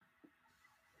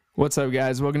What's up,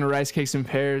 guys? Welcome to Rice Cakes and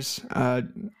Pears. I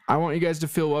want you guys to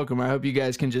feel welcome. I hope you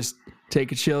guys can just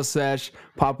take a chill sesh,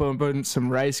 pop open some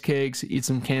rice cakes, eat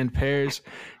some canned pears.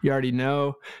 You already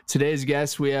know. Today's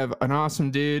guest, we have an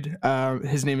awesome dude.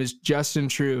 His name is Justin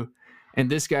True, and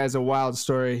this guy is a wild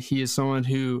story. He is someone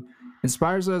who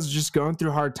inspires us just going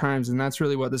through hard times, and that's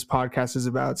really what this podcast is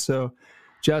about. So,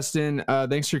 Justin,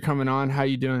 thanks for coming on. How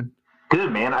you doing?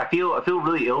 Good, man. I feel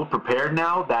really ill prepared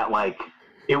now that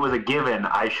it was a given.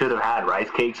 I should have had rice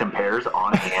cakes and pears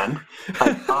on hand.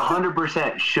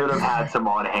 100% should have had some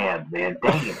on hand, man.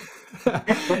 Dang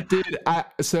it. Dude,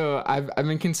 I've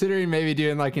been considering maybe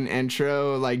doing like an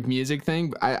intro like music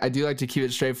thing. I do like to keep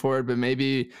it straightforward, but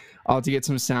maybe I'll have to get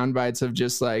some sound bites of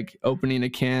just like opening a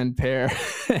canned pear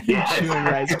and chewing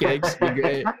rice cakes. Be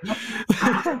great.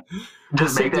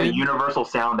 Just make that a universal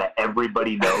sound that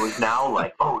everybody knows now.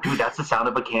 Like, oh, dude, that's the sound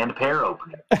of a canned pear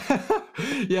opening.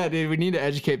 Yeah, dude, we need to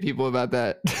educate people about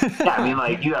that. Yeah, I mean,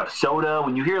 like you have soda.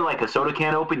 When you hear like a soda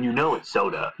can open, you know it's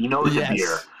soda. You know it's a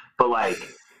beer. But like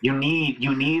you need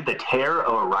the tear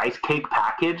of a rice cake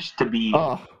package to be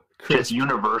just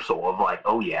universal of like,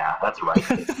 oh yeah, that's rice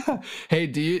cake. Hey,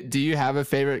 do you have a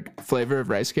favorite flavor of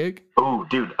rice cake? Oh,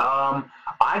 dude,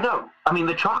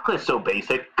 the chocolate's so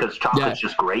basic because chocolate's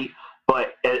just great.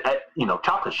 But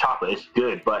chocolate's chocolate. It's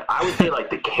good. But I would say like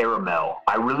the caramel.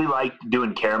 I really like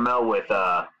doing caramel with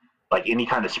like any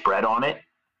kind of spread on it.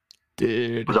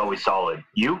 Dude, it was always solid.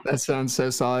 You? That sounds so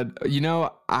solid. You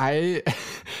know,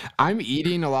 I'm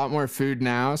eating a lot more food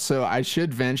now, so I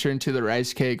should venture into the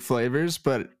rice cake flavors.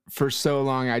 But for so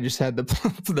long, I just had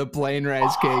the plain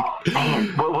rice cake.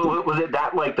 Man, was it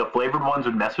that like the flavored ones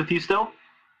would mess with you still?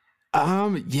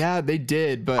 Yeah, they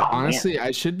did. But honestly, man,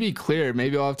 I should be clear.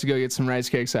 Maybe I'll have to go get some rice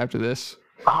cakes after this.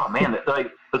 Oh man,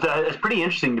 like it's pretty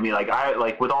interesting to me.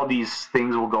 Like with all these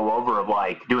things we'll go over of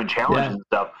like doing challenges and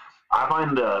stuff. I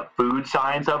find the food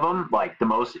science of them like the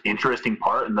most interesting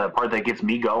part, and the part that gets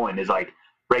me going is like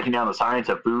breaking down the science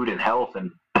of food and health,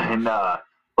 and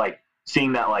like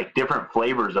seeing that like different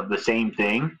flavors of the same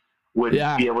thing would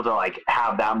be able to like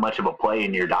have that much of a play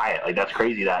in your diet. Like that's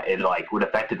crazy that it like would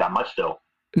affect it that much still.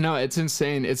 No, it's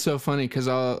insane. It's so funny because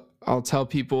I'll tell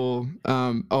people,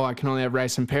 I can only have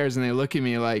rice and pears, and they look at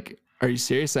me like, are you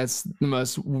serious? That's the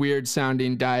most weird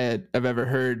sounding diet I've ever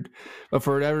heard. But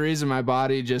for whatever reason, my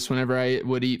body just, whenever I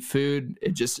would eat food,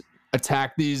 it just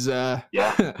attacked these,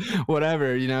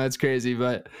 whatever, it's crazy.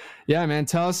 But yeah, man,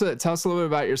 tell us a little bit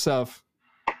about yourself.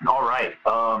 All right.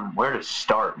 Where to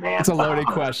start, man? It's a loaded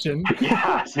question.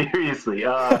 Yeah, seriously.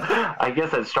 I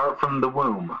guess I'd start from the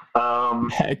womb.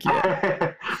 Heck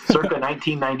yeah. Circa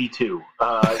 1992.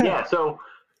 So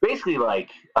basically, like,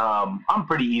 I'm a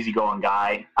pretty easygoing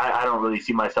guy. I don't really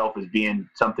see myself as being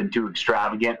something too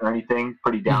extravagant or anything.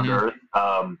 Pretty down to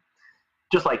earth.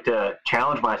 Just like to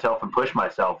challenge myself and push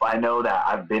myself. I know that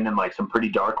I've been in like some pretty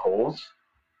dark holes,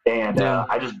 and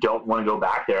I just don't want to go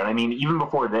back there. And I mean, even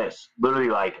before this, literally,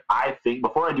 like, I think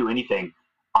before I do anything,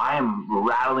 I am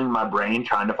rattling my brain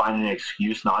trying to find an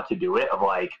excuse not to do it. Of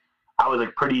like, I was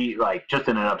like pretty like just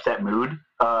in an upset mood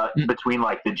between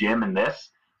like the gym and this.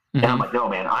 And I'm like, no,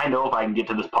 man, I know if I can get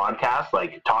to this podcast,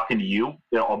 like talking to you,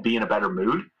 I'll be in a better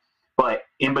mood. But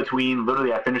in between,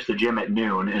 literally, I finished the gym at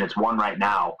noon, and it's 1 right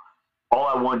now. All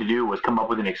I wanted to do was come up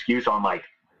with an excuse on like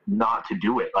not to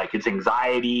do it. Like it's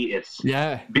anxiety, it's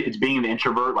being an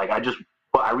introvert. Like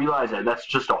but I realized that that's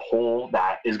just a hole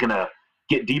that is gonna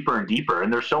get deeper and deeper.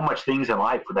 And there's so much things in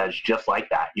life that's just like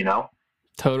that,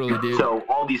 Totally, dude. So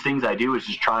all these things I do is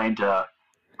just trying to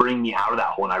bring me out of that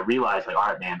hole. And I realized, like, all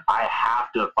right, man, I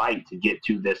have to fight to get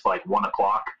to this like 1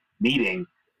 o'clock meeting,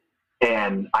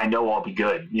 and I know I'll be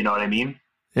good. You know what I mean?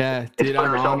 Yeah, dude, it's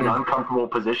putting yourself in uncomfortable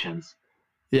positions.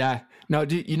 Yeah. No,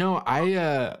 dude,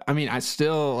 I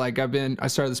still like I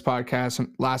started this podcast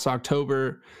last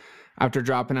October after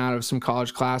dropping out of some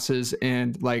college classes,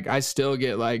 and like I still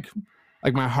get like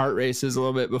my heart races a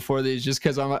little bit before these just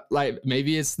because I'm like,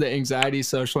 maybe it's the anxiety,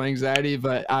 social anxiety,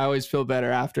 but I always feel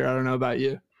better after. I don't know about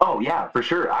you. Oh yeah, for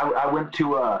sure. I went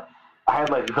to I had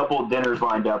like a couple of dinners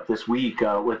lined up this week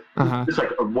with just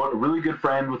like a really good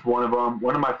friend with one of them.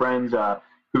 One of my friends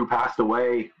who passed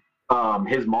away,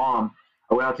 his mom.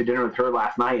 I went out to dinner with her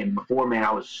last night, and before, man,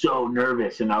 I was so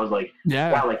nervous, and I was like,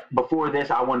 like before this,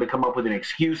 I wanted to come up with an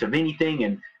excuse of anything,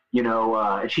 and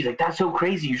and she's like, that's so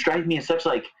crazy. You strike me as such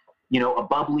like, a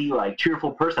bubbly, like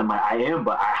cheerful person. I'm like, I am,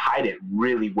 but I hide it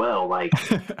really well. Like,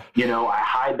 I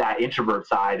hide that introvert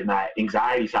side and that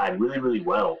anxiety side really, really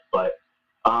well. But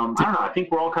I don't know. I think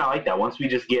we're all kind of like that. Once we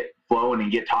just get flowing and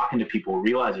get talking to people,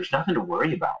 we realize there's nothing to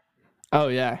worry about. Oh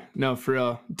yeah, no, for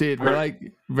real, dude. We're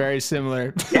like very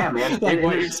similar. Yeah, man. Like And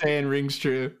what you're saying rings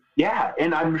true. yeah,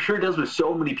 and I'm sure it does with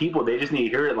so many people. They just need to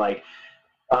hear it. Like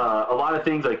a lot of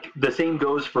things, like the same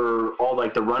goes for all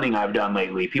like the running I've done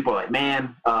lately. People are like,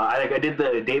 man, I did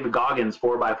the David Goggins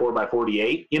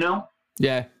 4x4x48, you know,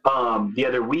 Yeah. the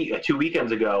other week, 2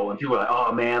 weekends ago, and people are like,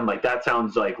 oh man, like that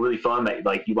sounds like really fun. That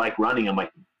like you like running. I'm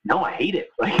like, no, I hate it.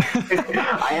 Like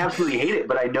I absolutely hate it.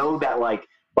 But I know that like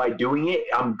by doing it,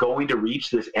 I'm going to reach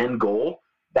this end goal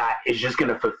that is just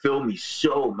going to fulfill me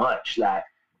so much that,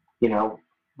 you know,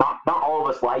 not all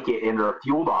of us like it and are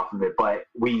fueled off of it, but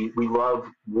we love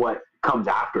what comes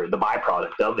after it, the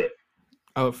byproduct of it.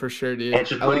 Oh, for sure, dude. And it's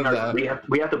just putting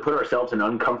we have to put ourselves in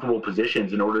uncomfortable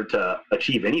positions in order to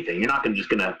achieve anything. You're not just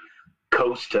gonna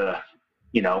coast to,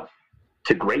 you know,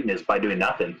 to greatness by doing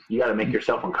nothing. You got to make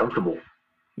yourself uncomfortable.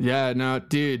 Yeah, no,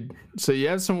 dude. So you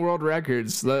have some world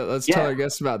records. Let's tell our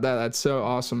guests about that. That's so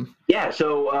awesome. Yeah.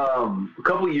 So a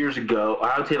couple of years ago,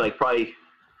 I would say like probably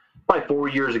 4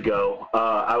 years ago,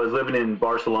 I was living in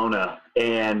Barcelona,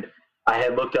 and I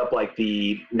had looked up like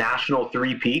the National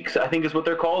Three Peaks, I think is what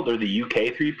they're called, or the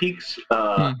UK Three Peaks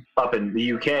up in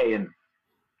the UK. And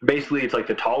basically it's like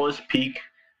the tallest peak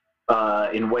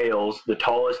in Wales, the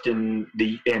tallest in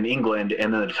England,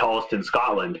 and then the tallest in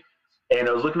Scotland. And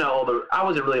I was looking at I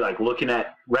wasn't really like looking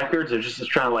at records. I was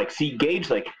just trying to like gauge,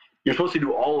 like you're supposed to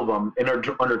do all of them in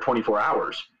under 24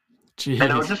 hours. Jeez.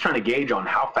 And I was just trying to gauge on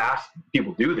how fast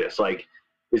people do this. Like,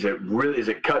 is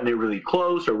it cutting it really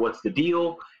close, or what's the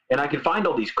deal? And I could find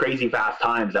all these crazy fast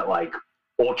times that like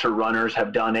ultra runners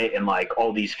have done it, and like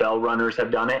all these fell runners have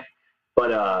done it.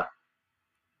 But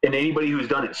and anybody who's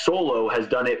done it solo has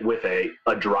done it with a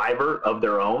driver of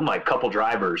their own, like couple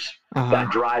drivers that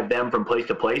drive them from place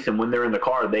to place. And when they're in the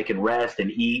car, they can rest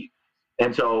and eat.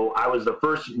 And so I was the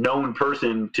first known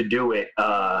person to do it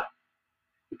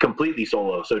completely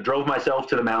solo. So drove myself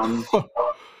to the mountain.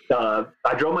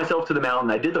 I drove myself to the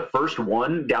mountain. I did the first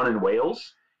one down in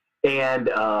Wales, and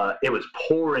it was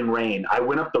pouring rain. I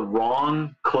went up the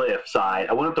wrong cliff side.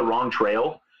 I went up the wrong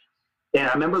trail. And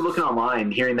I remember looking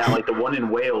online, hearing that like the one in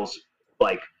Wales,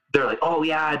 like they're like, oh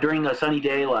yeah, during a sunny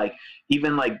day, like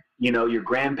even like, you know, your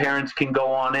grandparents can go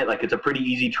on it. Like it's a pretty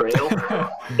easy trail.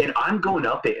 And I'm going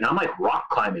up it, and I'm like rock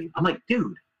climbing. I'm like,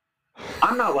 dude,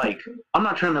 I'm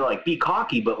not trying to like be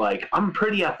cocky, but like I'm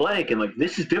pretty athletic, and like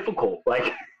this is difficult.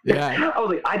 Like, yeah. I was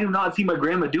like, I do not see my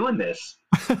grandma doing this.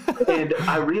 And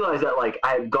I realized that like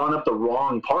I had gone up the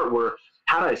wrong part, where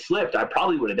had I slipped, I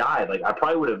probably would have died. Like I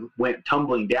probably would have went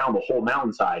tumbling down the whole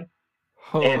mountainside.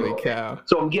 Holy cow.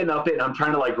 So I'm getting up it, and I'm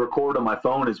trying to like record on my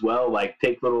phone as well, like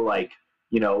take little like,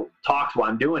 you know, talks while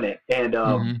I'm doing it. And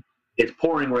it's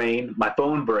pouring rain, my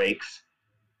phone breaks,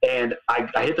 and I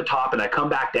hit the top, and I come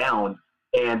back down,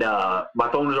 and my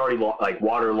phone was already like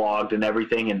waterlogged and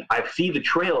everything. And I see the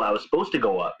trail I was supposed to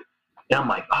go up. And I'm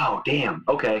like, oh, damn,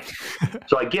 okay.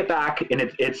 So I get back, and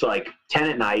it's like 10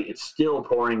 at night. It's still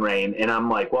pouring rain. And I'm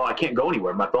like, well, I can't go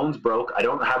anywhere. My phone's broke. I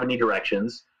don't have any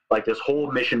directions. Like, this whole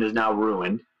mission is now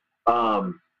ruined.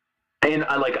 And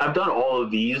I've done all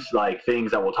of these, like,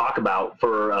 things that we'll talk about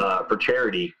for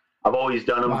charity. I've always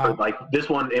done them for, like, this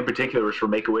one in particular was for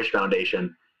Make-A-Wish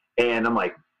Foundation. And I'm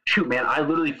like, shoot, man, I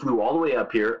literally flew all the way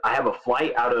up here. I have a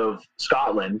flight out of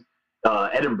Scotland,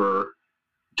 Edinburgh,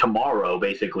 tomorrow,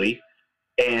 basically.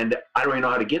 And I don't even know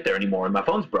how to get there anymore, and my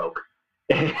phone's broke.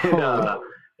 And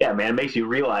yeah, man, it makes you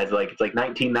realize like it's like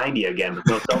 1990 again with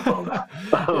no cell phone.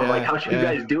 Like, how should you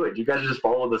guys do it? Do you guys just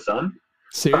follow the sun?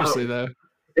 Seriously though.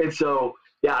 And so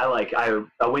yeah,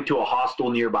 I went to a hostel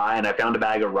nearby, and I found a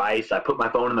bag of rice. I put my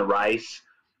phone in the rice,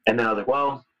 and then I was like,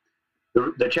 well,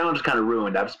 the challenge is kind of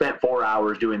ruined. I've spent 4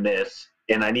 hours doing this,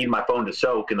 and I need my phone to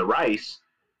soak in the rice.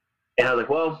 And I was like,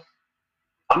 well,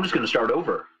 I'm just going to start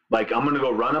over. Like, I'm going to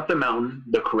go run up the mountain,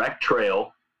 the correct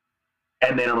trail,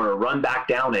 and then I'm going to run back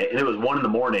down it. And it was 1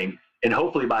 a.m, and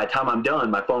hopefully by the time I'm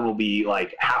done, my phone will be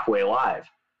like halfway alive.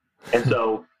 And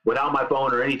so without my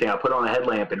phone or anything, I put on a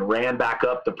headlamp and ran back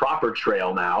up the proper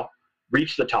trail now,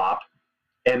 reached the top,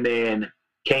 and then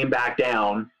came back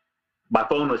down. My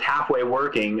phone was halfway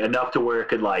working, enough to where it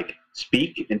could like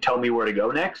speak and tell me where to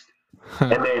go next.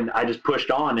 And then I just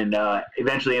pushed on, and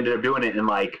eventually ended up doing it in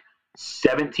like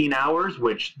 17 hours,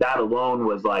 which that alone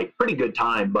was like pretty good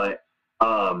time. But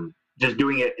just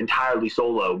doing it entirely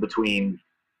solo between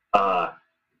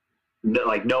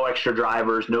like no extra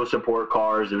drivers, no support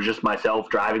cars. It was just myself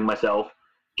driving myself,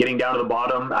 getting down to the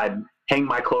bottom. I'd hang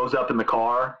my clothes up in the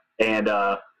car, and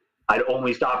I'd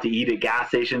only stop to eat at gas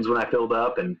stations when I filled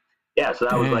up. And yeah, so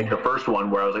that was like the first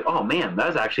one where I was like, oh man, that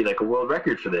was actually like a world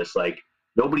record for this. Like,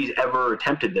 nobody's ever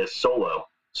attempted this solo.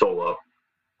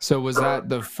 So was that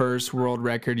the first world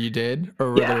record you did,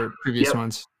 or were Yeah. there previous Yep.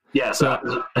 ones? Yeah, so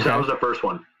Okay. that was the first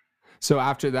one. So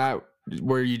after that,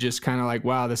 were you just kind of like,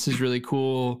 wow, this is really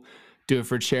cool, do it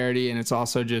for charity, and it's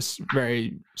also just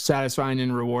very satisfying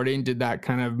and rewarding? Did that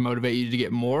kind of motivate you to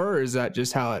get more, or is that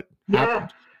just how it Yeah,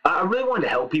 happened? I really wanted to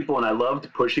help people, and I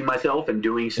loved pushing myself and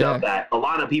doing stuff Yeah. that a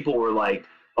lot of people were like,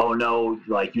 "Oh no,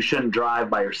 like you shouldn't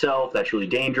drive by yourself. That's really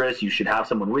dangerous. You should have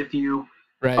someone with you."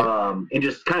 Right. And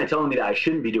just kind of telling me that I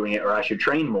shouldn't be doing it, or I should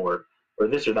train more, or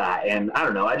this or that. And I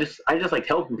don't know. I just like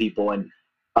helping people. And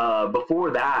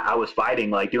before that, I was fighting,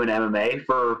 like doing MMA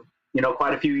for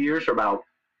quite a few years, for about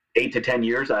 8 to 10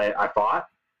 years. I fought,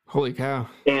 Holy cow.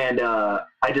 and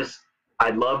I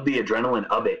loved the adrenaline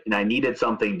of it, and I needed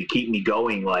something to keep me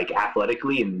going, like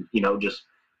athletically, and just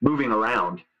moving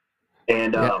around.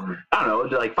 And Yeah. I don't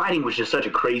know, like fighting was just such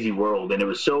a crazy world, and it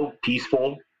was so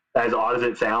peaceful, as odd as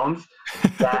it sounds,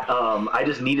 that I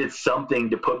just needed something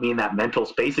to put me in that mental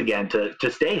space again,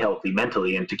 to stay healthy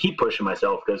mentally and to keep pushing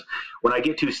myself. Because when I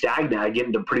get too stagnant, I get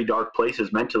into pretty dark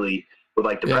places mentally with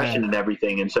like depression and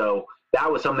everything. And so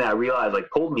that was something I realized like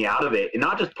pulled me out of it, and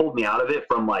not just pulled me out of it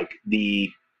from like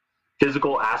the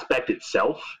physical aspect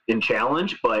itself and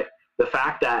challenge, but the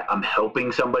fact that I'm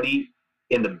helping somebody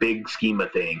in the big scheme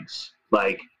of things.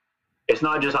 Like, it's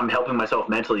not just I'm helping myself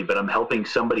mentally, but I'm helping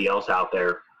somebody else out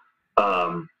there.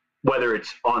 Whether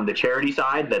it's on the charity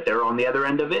side, that they're on the other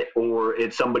end of it, or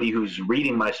it's somebody who's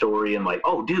reading my story and like,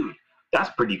 oh, dude, that's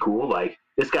pretty cool. Like,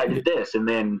 this guy did this. And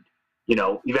then,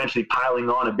 eventually piling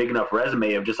on a big enough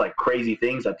resume of just like crazy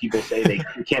things that people say they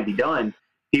can't be done.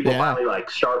 People finally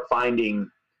like start finding,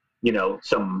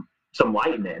 some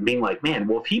light in it, and being like, man,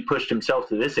 well, if he pushed himself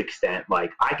to this extent,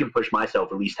 like I can push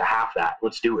myself at least to half that.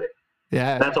 Let's do it.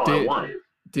 Yeah. That's all I wanted.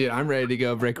 Dude, I'm ready to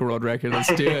go break a world record.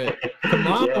 Let's do it. Come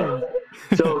on. Yeah.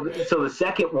 So the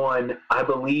second one, I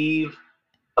believe,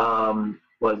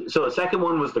 the second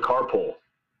one was the car pull.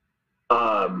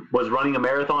 Was running a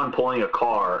marathon, pulling a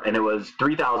car, and it was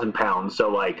 3,000 pounds. So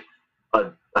like, I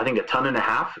think 1.5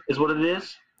 tons is what it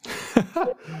is.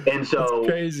 And so, that's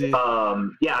crazy.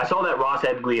 Yeah, I saw that Ross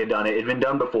Edgley had done it. It had been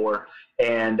done before,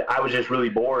 and I was just really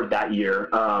bored that year.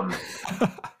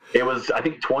 It was, I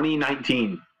think,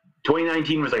 2019.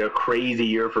 2019 was like a crazy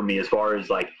year for me as far as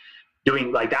like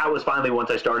doing, like, that was finally once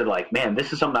I started like, man,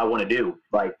 this is something I want to do.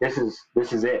 Like, this is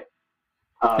it.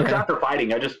 Because after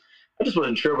fighting, I just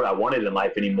wasn't sure what I wanted in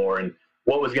life anymore and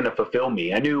what was going to fulfill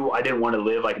me. I knew I didn't want to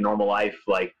live like a normal life,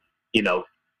 like, I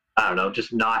don't know,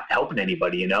 just not helping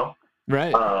anybody,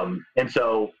 Right. And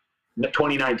so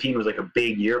 2019 was like a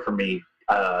big year for me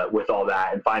with all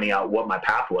that and finding out what my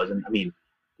path was. And I mean,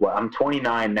 well, I'm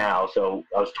 29 now, so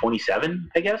I was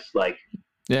 27, I guess. Like,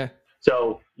 yeah.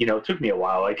 So, it took me a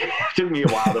while. Like, it took me a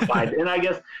while to find, and I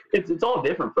guess it's all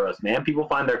different for us, man. People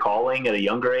find their calling at a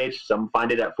younger age. Some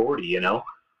find it at 40,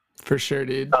 For sure,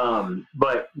 dude.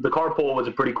 But the carpool was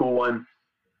a pretty cool one.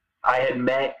 I had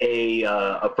met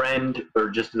a friend, or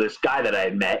just this guy that I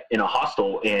had met in a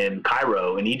hostel in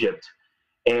Cairo in Egypt.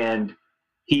 And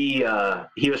he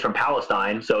was from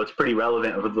Palestine. So it's pretty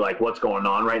relevant with like what's going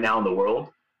on right now in the world.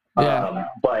 Yeah.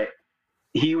 But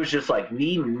he was just like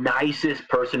the nicest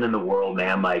person in the world,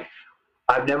 man. Like,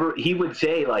 he would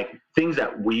say like things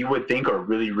that we would think are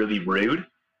really, really rude,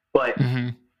 but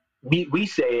we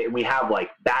say it and we have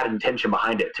like bad intention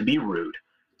behind it to be rude,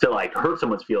 to like hurt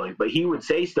someone's feelings. But he would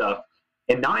say stuff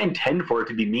and not intend for it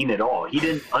to be mean at all. He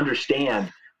didn't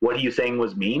understand what he was saying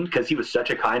was mean because he was such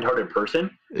a kind-hearted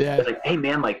person. Yeah. It's like, hey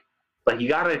man, like you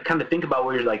got to kind of think about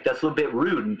where you're like, that's a little bit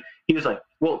rude. And he was like,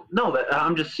 well, no,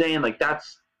 I'm just saying like,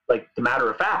 that's like the matter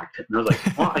of fact. And I was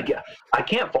like, well, I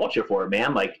can't fault you for it,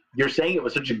 man. Like, you're saying it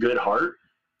with such a good heart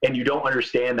and you don't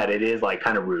understand that it is like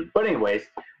kind of rude. But anyways,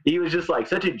 he was just like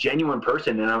such a genuine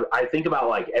person. And I think about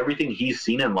like everything he's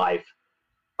seen in life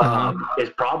is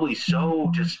probably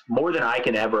so just more than I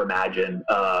can ever imagine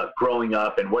growing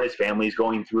up and what his family's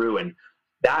going through. And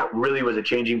that really was a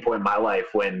changing point in my life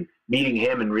when meeting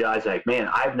him and realizing like, man,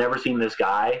 I've never seen this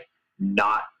guy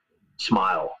not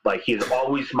smile. Like, he's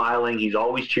always smiling. He's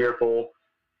always cheerful.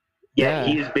 Yet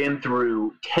he has been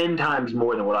through 10 times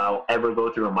more than what I'll ever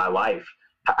go through in my life.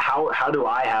 How do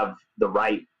I have the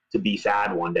right to be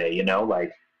sad one day?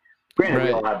 Like, granted,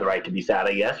 we all have the right to be sad,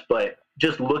 I guess, but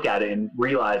just look at it and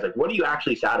realize, like, what are you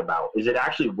actually sad about? Is it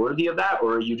actually worthy of that?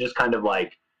 Or are you just kind of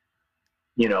like,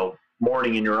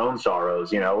 mourning in your own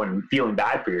sorrows, and feeling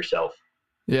bad for yourself?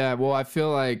 Yeah. Well, I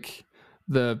feel like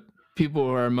the people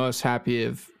who are most happy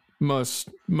have most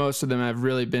of them have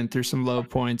really been through some low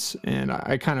points, and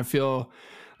I kind of feel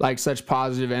like such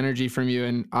positive energy from you,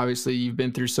 and obviously you've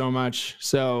been through so much.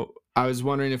 So I was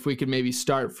wondering if we could maybe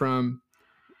start from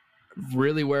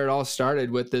really where it all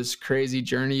started with this crazy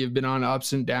journey you've been on,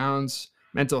 ups and downs,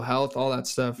 mental health, all that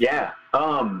stuff. Yeah.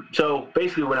 So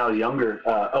basically when I was younger,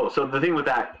 so the thing with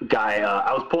that guy,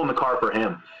 I was pulling the car for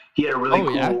him. He had a really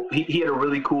he had a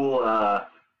really cool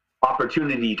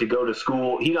opportunity to go to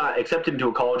school. He got accepted into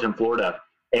a college in Florida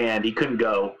and he couldn't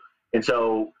go. And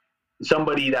so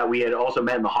somebody that we had also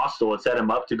met in the hostel had set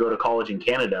him up to go to college in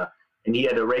Canada, and he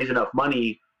had to raise enough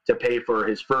money to pay for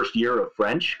his first year of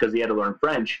French because he had to learn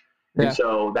French. Yeah. And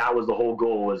so that was the whole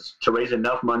goal, was to raise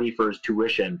enough money for his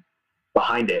tuition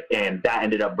behind it. And that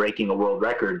ended up breaking a world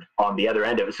record on the other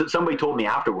end of it. So somebody told me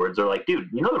afterwards, they're like, dude,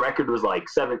 the record was like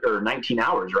 19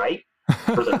 hours, right?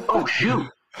 I was like, oh shoot.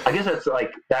 I guess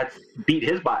that's beat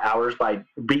him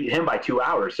by 2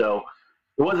 hours. So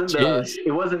it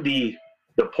wasn't the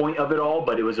point of it all,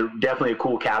 but it was definitely a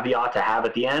cool caveat to have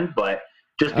at the end. But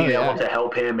just being able to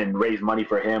help him and raise money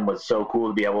for him was so cool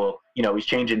to be able, he's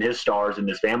changing his stars and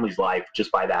his family's life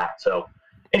just by that. So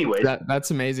anyways,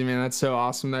 that's amazing, man. That's so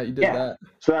awesome that you did that.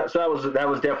 So that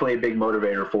was definitely a big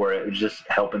motivator for it. It was just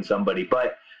helping somebody.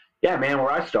 But yeah, man, where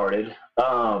I started,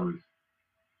 I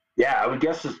would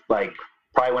guess it's like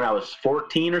probably when I was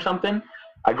 14 or something.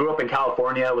 I grew up in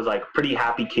California. I was like a pretty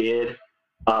happy kid.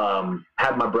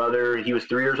 Had my brother, he was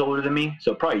 3 years older than me,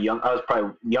 so I was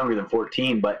probably younger than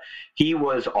 14, but he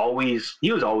was always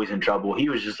in trouble. He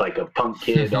was just like a punk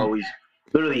kid. Always,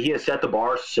 literally, he has set the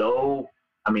bar so,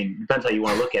 depends how you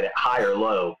want to look at it, high or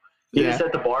low. He has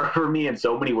set the bar for me in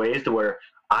so many ways to where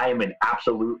I am an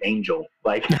absolute angel.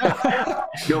 Like,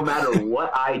 no matter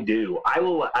what I do,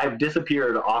 I've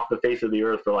disappeared off the face of the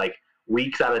earth for like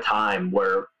weeks at a time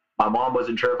where my mom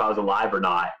wasn't sure if I was alive or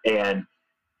not. And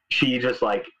she just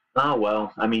like, oh,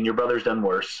 well, your brother's done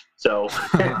worse. So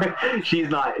she's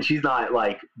not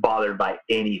like bothered by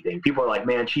anything. People are like,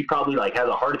 man, she probably like has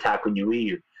a heart attack when you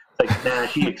leave. It's like, nah,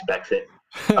 she expects it.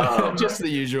 Just the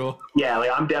usual. Yeah.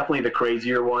 Like I'm definitely the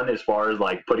crazier one as far as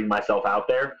like putting myself out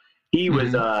there. He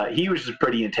was just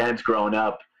pretty intense growing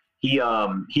up. He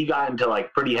got into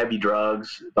like pretty heavy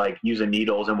drugs, like using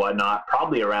needles and whatnot,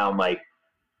 probably around like,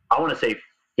 I want to say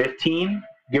 15,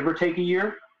 give or take a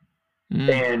year.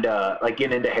 And like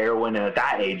getting into heroin, and at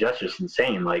that age, that's just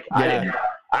insane. Like I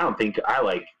don't think I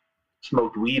like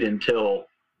smoked weed until,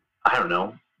 I don't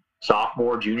know,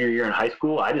 sophomore, junior year in high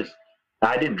school. I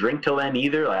didn't drink till then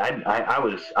either. Like I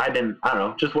don't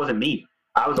know, just wasn't me.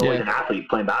 I was always an athlete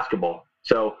playing basketball.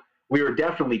 So we were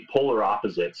definitely polar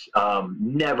opposites.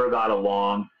 Never got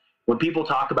along. When people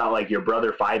talk about like your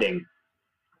brother fighting,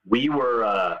 we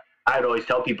were, I'd always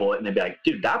tell people it and they'd be like,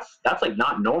 dude, that's like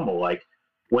not normal. Like,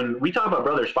 when we talk about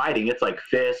brothers fighting, it's like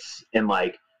fists and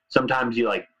like sometimes you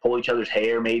like pull each other's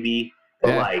hair maybe,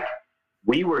 but like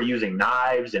we were using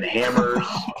knives and hammers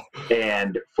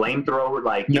and flamethrower.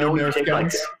 Like when you take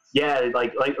guns.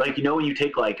 like when you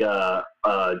take like a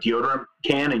deodorant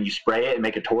can and you spray it and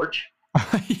make a torch.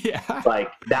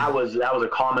 Like that was a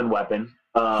common weapon.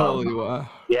 Holy wow.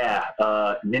 Yeah.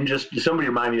 Ninja. Somebody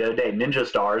reminded me the other day. Ninja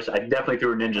stars. I definitely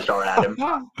threw a ninja star at him.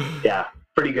 Yeah.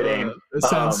 Pretty good aim. It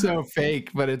sounds so fake,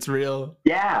 but it's real.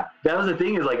 Yeah, that was the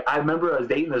thing is like I remember I was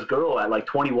dating this girl at like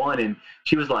 21, and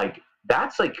she was like,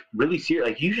 "That's like really serious.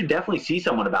 Like you should definitely see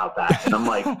someone about that." And I'm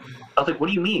like, I was like, "What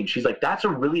do you mean?" She's like, "That's a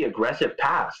really aggressive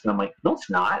past." And I'm like, "No, it's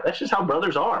not. That's just how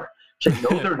brothers are." She's like,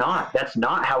 "No, they're not. That's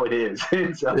not how it is."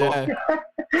 And so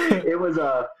it was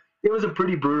a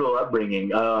pretty brutal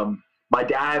upbringing. My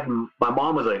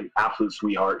mom was an absolute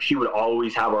sweetheart. She would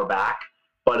always have our back.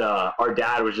 But our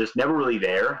dad was just never really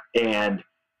there. And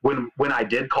when I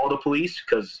did call the police,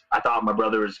 because I thought my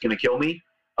brother was going to kill me,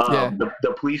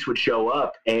 the police would show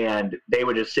up and they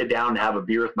would just sit down and have a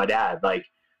beer with my dad. Like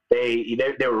they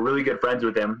were really good friends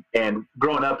with him. And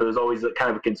growing up, it was always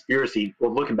kind of a conspiracy.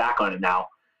 Well, looking back on it now,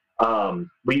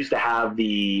 we used to have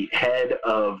the head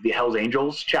of the Hells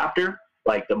Angels chapter,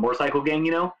 like the motorcycle gang,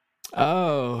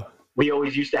 Oh. We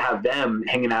always used to have them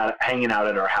hanging out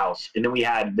at our house. And then we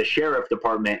had the sheriff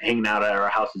department hanging out at our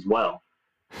house as well.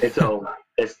 And so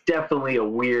it's definitely a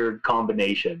weird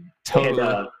combination.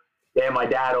 Totally. And my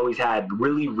dad always had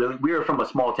really, we were from a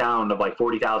small town of like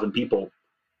 40,000 people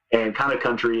and kind of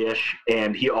country-ish.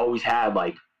 And he always had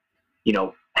like,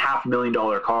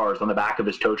 $500,000 cars on the back of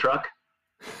his tow truck.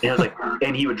 And it was like,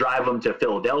 and he would drive them to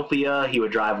Philadelphia. He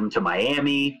would drive them to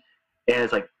Miami. And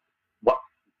it's like,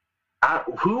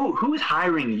 who is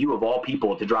hiring you of all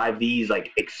people to drive these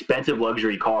like expensive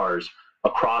luxury cars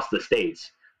across the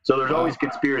states? So there's always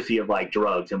conspiracy of like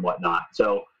drugs and whatnot.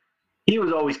 So he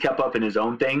was always kept up in his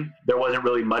own thing. There wasn't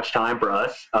really much time for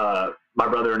us. My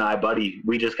brother and I, buddy,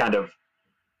 we just kind of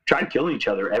tried killing each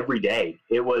other every day.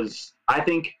 It was, I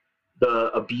think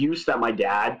the abuse that my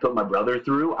dad put my brother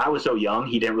through, I was so young,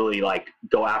 he didn't really like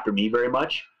go after me very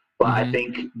much. But I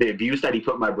think the abuse that he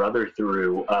put my brother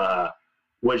through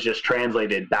was just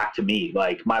translated back to me.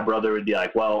 Like my brother would be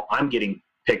like, well, I'm getting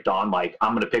picked on, like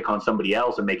I'm going to pick on somebody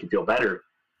else and make him feel better.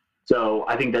 So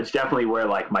I think that's definitely where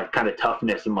like my kind of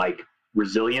toughness and like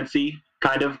resiliency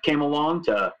kind of came along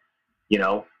to, you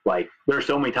know, like there's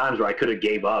so many times where I could have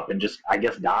gave up and just, I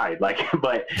guess, died. Like,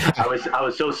 but I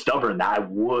was so stubborn that I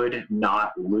would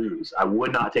not lose. I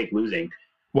would not take losing.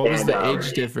 What was the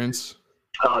age difference?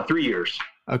 3 years.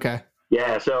 Okay.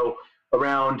 Yeah. So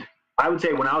around, I would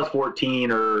say when I was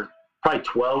 14 or probably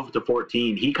 12 to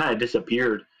 14, he kind of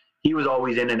disappeared. He was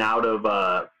always in and out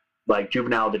of like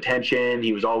juvenile detention.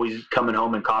 He was always coming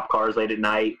home in cop cars late at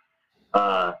night,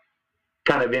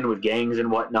 kind of in with gangs and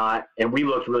whatnot. And we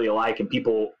looked really alike. And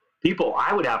people,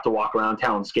 I would have to walk around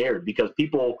town scared because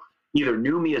people either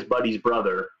knew me as Buddy's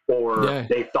brother or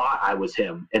they thought I was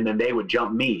him, and then they would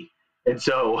jump me. And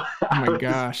so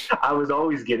I was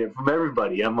always getting it from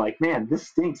everybody. I'm like, man, this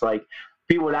stinks. Like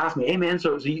people would ask me, hey man,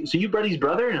 so you Buddy's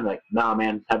brother? And I'm like, nah,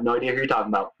 man, I have no idea who you're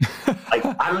talking about. Like,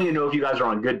 I don't even know if you guys are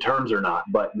on good terms or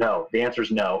not, but no, the answer is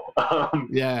no.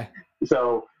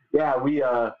 So yeah, we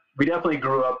definitely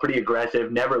grew up pretty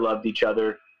aggressive, never loved each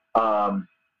other. And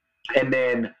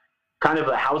then kind of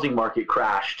the housing market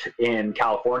crashed in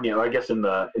California, or I guess in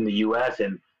the US,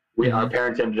 and our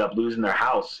parents ended up losing their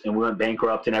house and we went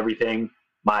bankrupt and everything.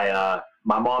 My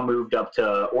mom moved up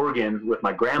to Oregon with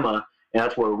my grandma, and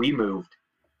that's where we moved.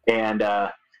 And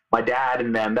my dad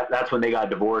and them, that's when they got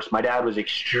divorced. My dad was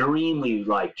extremely,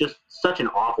 like, just such an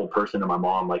awful person to my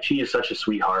mom. Like, she is such a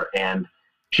sweetheart, and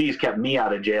she's kept me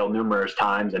out of jail numerous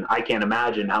times, and I can't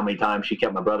imagine how many times she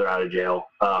kept my brother out of jail,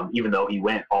 even though he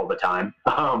went all the time.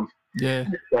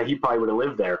 He probably would have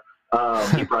lived there.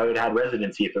 He probably would have had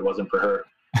residency if it wasn't for her.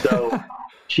 So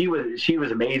she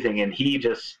was amazing, and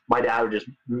my dad would just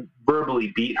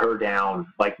verbally beat her down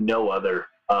like no other.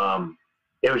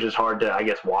 It was just hard to, I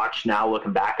guess, watch now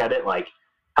looking back at it, like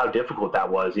how difficult that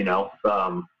was, you know?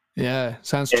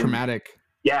 Sounds traumatic.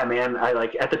 Yeah, man. I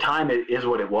like at the time it is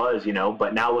what it was, you know,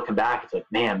 but now looking back, it's like,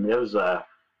 man,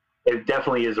 it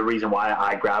definitely is a reason why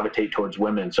I gravitate towards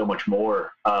women so much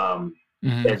more.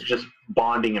 It's just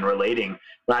bonding and relating.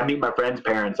 When I meet my friends'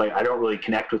 parents, like I don't really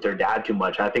connect with their dad too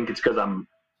much. I think it's because I'm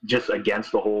just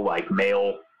against the whole like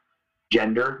male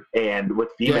gender, and with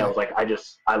females, like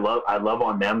I love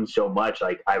on them so much.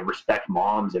 Like I respect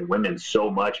moms and women so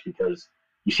much because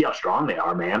you see how strong they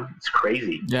are, man. It's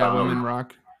crazy. Women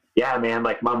rock. Yeah, man.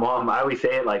 Like my mom, I always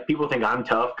say it, like people think I'm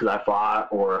tough because I fought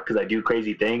or because I do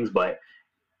crazy things, but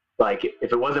like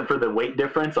if it wasn't for the weight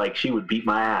difference, like she would beat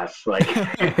my ass. Like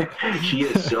she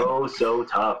is so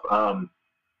tough.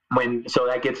 So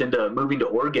that gets into moving to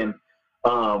Oregon.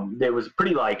 There was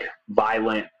pretty like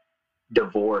violent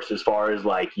divorce as far as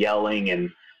like yelling and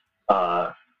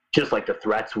just like the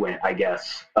threats went, I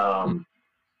guess.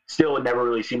 Still had never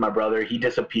really seen my brother. He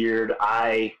disappeared.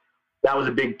 That was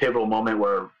a big pivotal moment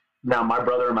where now my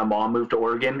brother and my mom moved to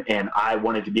Oregon, and I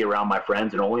wanted to be around my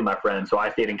friends and only my friends. So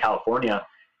I stayed in California,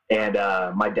 and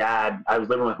I was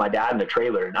living with my dad in a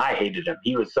trailer, and I hated him.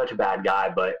 He was such a bad guy,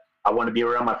 but I wanted to be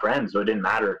around my friends, so it didn't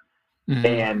matter.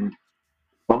 And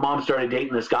my mom started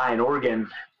dating this guy in Oregon,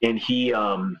 and he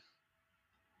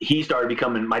started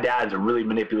becoming, my dad's a really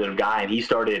manipulative guy, and he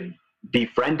started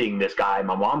befriending this guy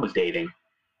my mom was dating.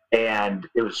 And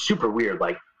it was super weird.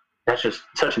 Like, that's just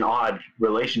such an odd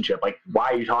relationship. Like, why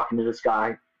are you talking to this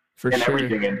guy?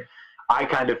 Everything. And I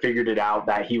kind of figured it out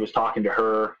that he was talking to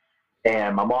her,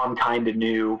 and my mom kind of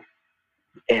knew.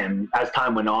 And as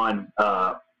time went on,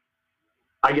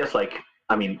 I guess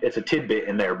it's a tidbit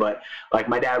in there, but like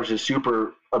my dad was just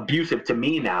super abusive to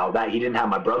me now that he didn't have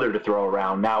my brother to throw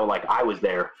around. Now, like I was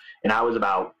there, and I was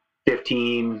about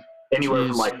 15, anywhere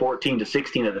from like 14 to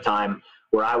 16 at the time,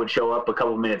 where I would show up a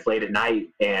couple minutes late at night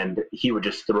and he would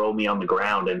just throw me on the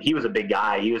ground. And he was a big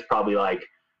guy. He was probably like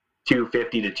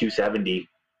 250 to 270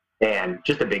 and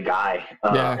just a big guy,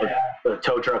 a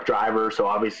tow truck driver. So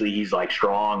obviously he's like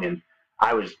strong, and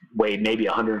I weighed maybe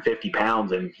 150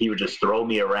 pounds, and he would just throw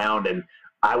me around, and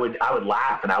I would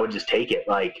laugh and I would just take it.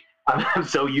 Like I'm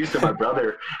so used to my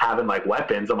brother having like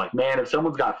weapons. I'm like, man, if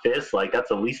someone's got fists, like that's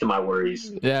the least of my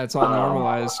worries. Yeah. It's all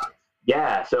normalized.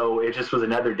 Yeah, so it just was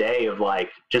another day of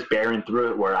like just bearing through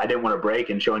it, where I didn't want to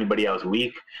break and show anybody I was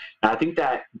weak. And I think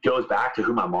that goes back to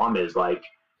who my mom is. Like,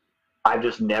 I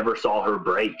just never saw her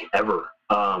break ever.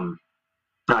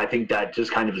 I think that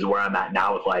just kind of is where I'm at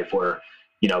now with life, where,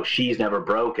 you know, she's never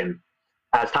broke. And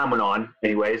as time went on,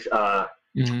 anyways,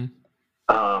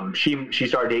 she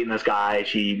started dating this guy.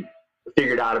 She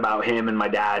figured out about him and my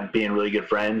dad being really good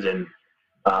friends. And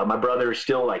my brother is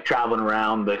still like traveling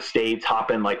around the States,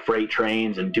 hopping like freight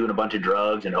trains and doing a bunch of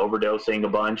drugs and overdosing a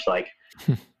bunch. Like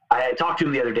I talked to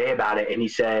him the other day about it, and he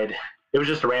said, it was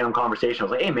just a random conversation. I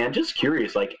was like, hey man, just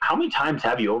curious, like how many times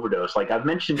have you overdosed? Like I've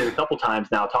mentioned it a couple times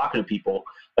now talking to people,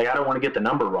 like I don't want to get the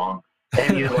number wrong.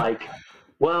 And he's like,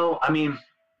 well, I mean,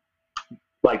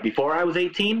 like before I was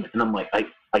 18. And I'm like,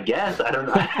 I guess I don't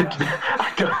know.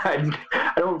 I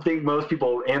don't think most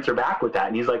people answer back with that.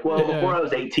 And he's like, well, before I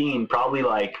was 18, probably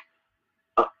like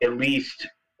at least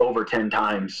over 10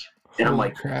 times. And I'm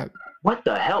like, crap. What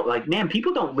the hell? Like, man,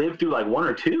 people don't live through like one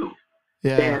or two.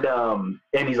 Yeah.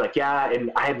 And he's like, yeah.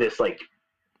 And I have this like,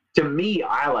 to me,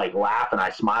 I like laugh and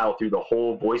I smile through the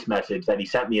whole voice message that he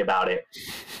sent me about it.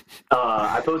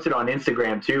 I posted on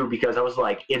Instagram too, because I was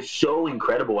like, it's so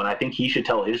incredible. And I think he should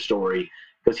tell his story,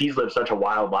 because he's lived such a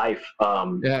wild life,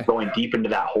 going deep into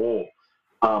that hole,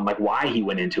 like why he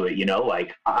went into it, you know,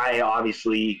 like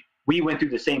we went through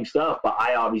the same stuff, but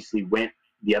I obviously went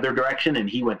the other direction and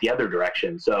he went the other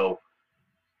direction. So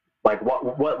like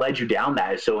what led you down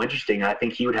that is so interesting. I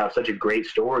think he would have such a great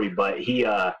story, but he's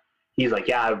like,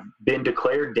 yeah, I've been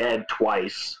declared dead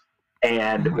twice.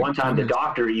 And one time the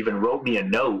doctor even wrote me a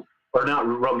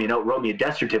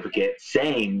death certificate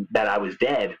saying that I was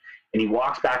dead. And he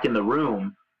walks back in the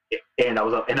room, and I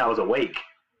was awake,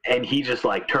 and he just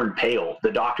like turned pale.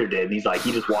 The doctor did. And he's like,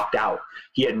 he just walked out.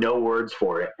 He had no words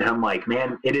for it. And I'm like,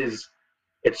 man,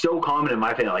 it's so common in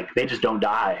my family. Like they just don't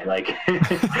die. Like,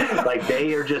 like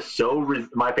they are just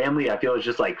my family, I feel, is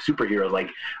just like superheroes. Like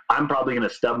I'm probably going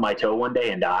to stub my toe one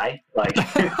day and die. Like,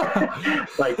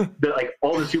 like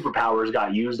all the superpowers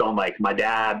got used on like my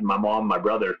dad, my mom, my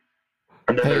brother.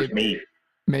 And then there's me.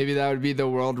 Maybe that would be the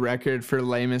world record for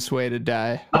lamest way to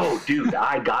die. Oh, dude,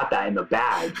 I got that in the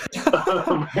bag.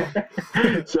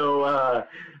 So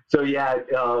yeah,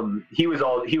 he was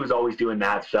always doing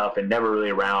that stuff and never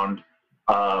really around.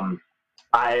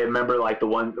 I remember like the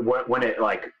one when it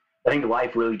like, I think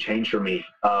life really changed for me.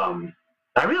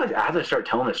 I realized as I start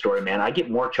telling this story, man, I get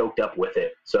more choked up with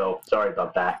it. So sorry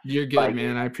about that. You're good, like,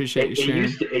 man. I appreciate you sharing.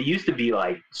 It used to be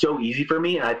like so easy for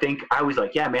me. And I think I was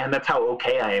like, yeah, man, that's how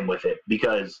okay I am with it,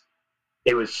 because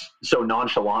it was so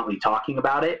nonchalantly talking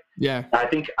about it. Yeah. I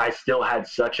think I still had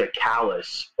such a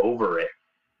callous over it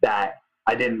that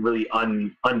I didn't really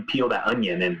unpeel that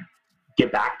onion and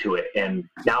get back to it. And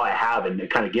now I have, and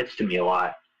it kind of gets to me a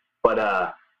lot.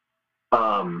 But,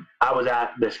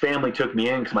 this family took me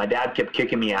in because my dad kept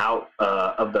kicking me out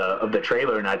of the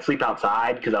trailer, and I'd sleep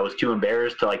outside because I was too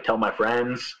embarrassed to like tell my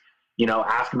friends, you know,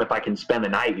 ask them if I can spend the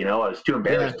night. You know, I was too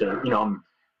embarrassed to, you know, I'm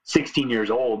 16 years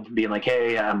old being like,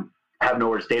 hey, I have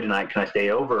nowhere to stay tonight. Can I stay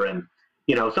over? And,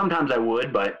 you know, sometimes I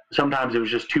would, but sometimes it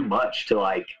was just too much to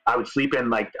like, I would sleep in,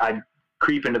 like I'd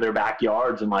creep into their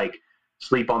backyards and like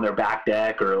sleep on their back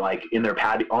deck, or like in their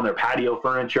patio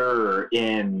furniture, or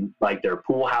in like their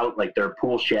pool house, like their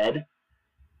pool shed.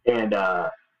 And,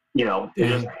 you know,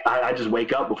 I just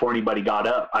wake up before anybody got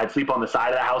up. I'd sleep on the side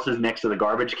of the houses next to the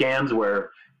garbage cans I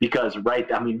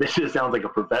mean, this just sounds like a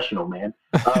professional, man.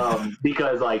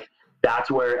 Because like,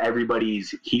 that's where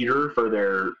everybody's heater for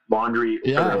their laundry, for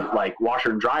their, like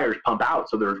washer and dryers pump out.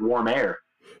 So there's warm air.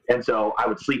 And so I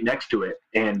would sleep next to it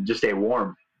and just stay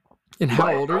warm. And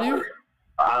how old are you?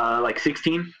 Like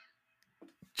 16.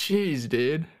 Jeez,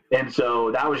 dude. And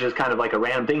so that was just kind of like a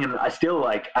random thing. And I still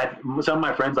like, some of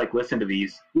my friends like listen to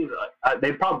these. You know,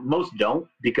 they probably, most don't,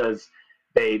 because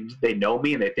they know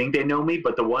me and they think they know me.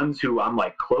 But the ones who I'm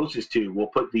like closest to will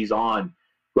put these on,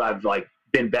 who I've like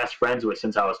been best friends with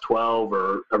since I was 12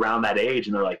 or around that age.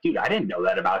 And they're like, dude, I didn't know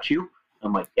that about you.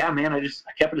 I'm like, yeah, man, I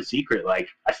kept it a secret. Like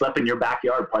I slept in your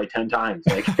backyard probably 10 times.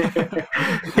 Like,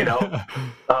 you know?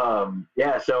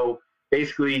 Yeah. So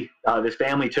basically, this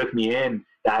family took me in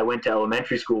that I went to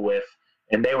elementary school with,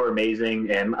 and they were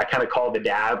amazing. And I kind of called the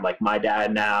dad, like my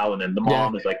dad now. And then the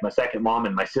mom is like my second mom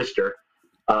and my sister.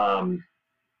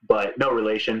 But no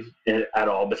relation at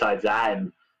all besides that.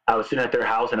 And I was sitting at their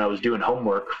house and I was doing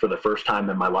homework for the first time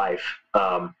in my life.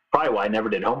 Probably why I never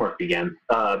did homework again,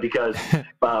 because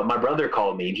my brother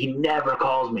called me, and he never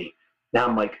calls me. Now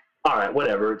I'm like, all right,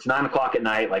 whatever. It's 9:00 at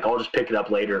night. Like, I'll just pick it up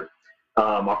later.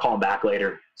 I'll call him back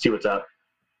later, see what's up.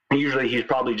 And usually he's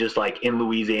probably just like in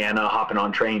Louisiana, hopping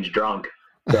on trains drunk.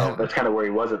 So that's kind of where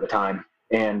he was at the time.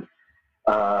 And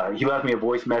he left me a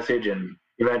voice message, and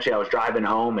eventually I was driving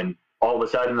home, and all of a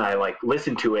sudden I like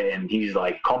listened to it, and he's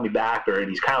like, call me back, and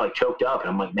he's kind of like choked up. And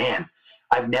I'm like, man,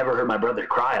 I've never heard my brother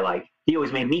cry. Like, he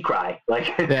always made me cry.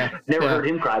 Like, never heard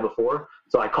him cry before.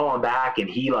 So I call him back, and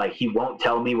he won't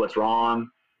tell me what's wrong.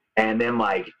 And then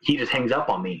like, he just hangs up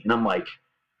on me, and I'm like,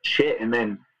 shit. And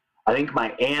then I think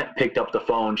my aunt picked up the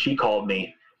phone. She called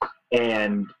me,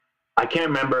 and I can't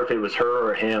remember if it was her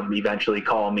or him eventually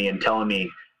calling me and telling me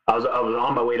I was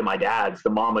on my way to my dad's. The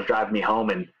mom was driving me home,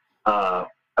 and I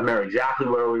remember exactly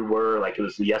where we were. Like it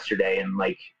was yesterday, and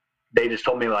like they just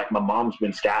told me like my mom's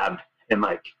been stabbed, and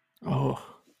like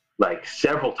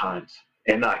several times,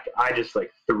 and like I just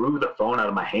like threw the phone out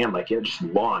of my hand, like it just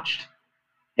launched,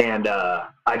 and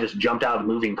I just jumped out of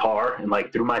the moving car and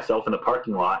like threw myself in the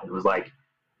parking lot and was like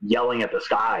yelling at the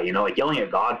sky, like yelling at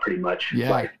God, pretty much,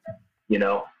 like.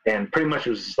 And pretty much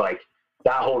it was just like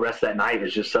that whole rest of that night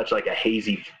is just such like a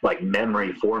hazy like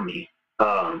memory for me.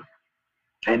 And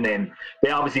then they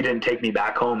obviously didn't take me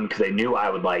back home because they knew I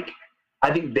would like,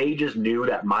 I think they just knew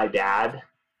that my dad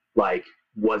like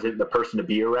wasn't the person to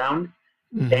be around.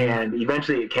 Mm-hmm. And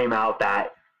eventually it came out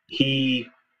that he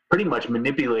pretty much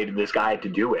manipulated this guy to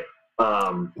do it.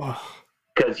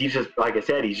 Because he's just, like I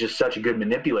said, he's just such a good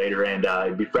manipulator,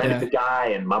 and befriended the guy,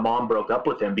 and my mom broke up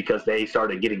with him because they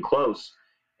started getting close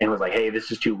and was like, hey,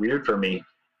 this is too weird for me.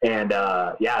 And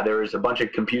there was a bunch of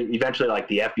eventually like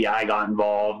the FBI got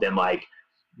involved, and like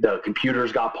the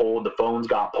computers got pulled, the phones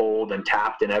got pulled and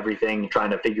tapped and everything,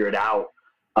 trying to figure it out.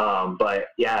 But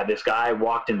yeah, this guy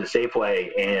walked into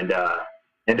Safeway and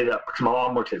ended up, because my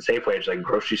mom works at Safeway, it's like a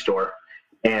grocery store.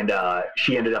 And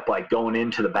she ended up like going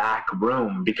into the back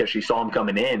room because she saw him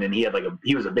coming in, and he had like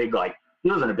he was a big, like, he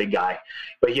wasn't a big guy,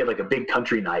 but he had like a big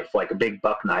country knife, like a big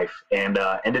buck knife, and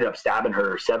ended up stabbing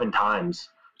her 7 times.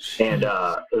 And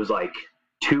it was like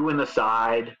 2 in the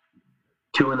side,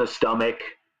 2 in the stomach,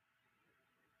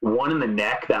 1 in the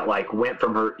neck that like went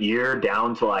from her ear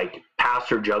down to like past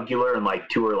her jugular and like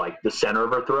to her like the center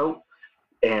of her throat.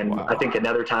 And I think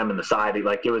another time in the side,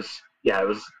 like it was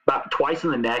about twice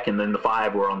in the neck, and then the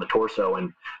 5 were on the torso.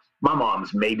 And my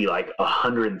mom's maybe like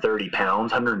 130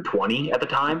 pounds, 120 at the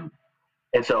time.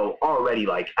 And so already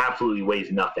like absolutely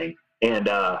weighs nothing. And,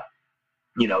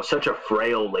 such a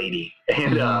frail lady,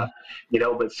 and,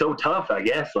 but so tough, I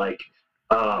guess. Like,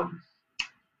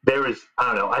 there was,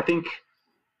 I don't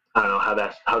know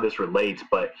how this relates,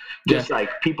 but just like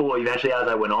people eventually, as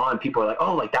I went on, people were like,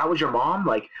 oh, like that was your mom?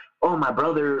 Like, oh, my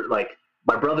brother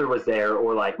was there,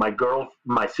 or like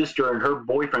my sister and her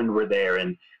boyfriend were there.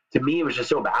 And to me, it was just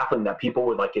so baffling that people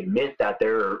would like admit that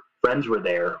their friends were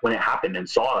there when it happened and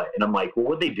saw it. And I'm like, well,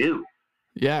 what'd they do?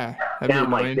 Yeah. And I'm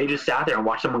like, they just sat there and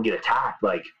watched someone get attacked.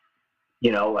 Like,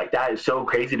 like that is so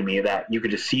crazy to me that you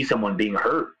could just see someone being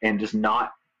hurt and just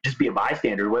be a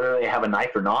bystander, whether they have a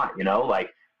knife or not,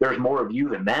 like there's more of you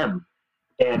than them.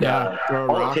 And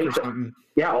all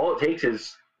it takes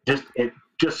is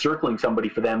just circling somebody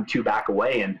for them to back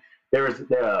away. And there's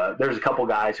a couple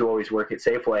guys who always work at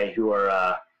Safeway who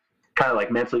are kind of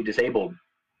like mentally disabled,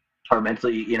 or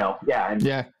mentally,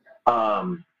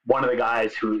 one of the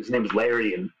guys his name is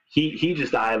Larry, and he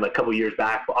just died like a couple years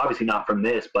back, but obviously not from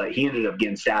this, but he ended up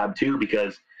getting stabbed too,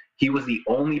 because he was the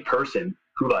only person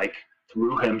who like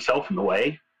threw himself in the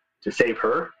way to save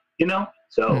her,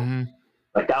 so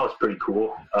like that was pretty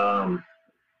cool. And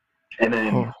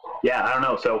then I don't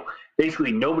know, so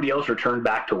basically nobody else returned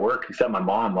back to work except my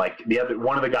mom. Like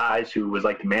one of the guys who was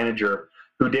like the manager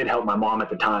who did help my mom at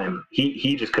the time,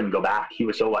 he just couldn't go back. He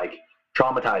was so like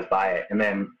traumatized by it. And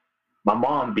then my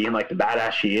mom, being like the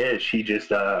badass she is, she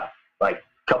just like a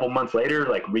couple months later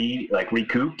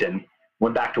recouped and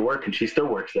went back to work, and she still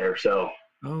works there. So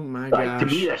oh my gosh, to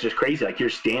me that's just crazy. Like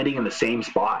you're standing in the same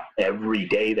spot every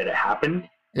day that it happened.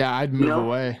 Yeah, I'd move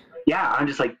away. Yeah, I'm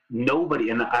just like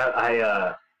nobody. And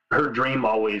I her dream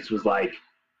always was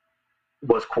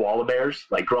koala bears.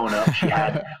 Like growing up,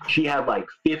 she had like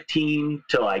 15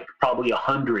 to like probably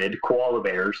 100 koala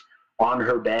bears on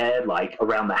her bed, like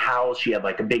around the house. She had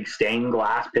like a big stained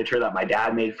glass picture that my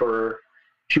dad made for her.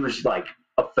 She was like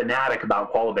a fanatic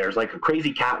about koala bears, like a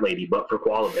crazy cat lady, but for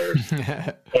koala bears.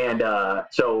 And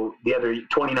so the other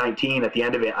 2019, at the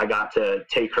end of it, I got to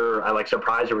take her. I like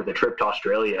surprised her with a trip to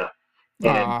Australia,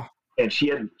 and she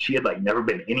had like never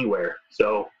been anywhere.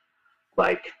 So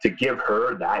like to give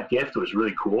her that gift was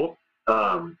really cool.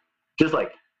 Just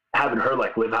like having her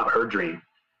like live out her dream.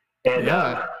 And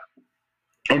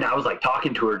and I was like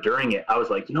talking to her during it. I was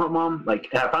like, you know what, Mom? Like,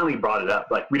 and I finally brought it up.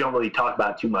 Like, we don't really talk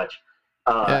about it too much.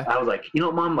 I was like, you know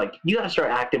what, Mom? Like, you got to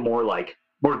start acting more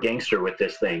gangster with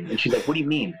this thing. And she's like, what do you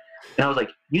mean? And I was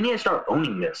like, you need to start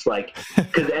owning this. Like,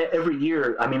 because every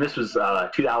year, I mean, this was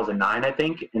 2009, I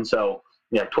think. And so,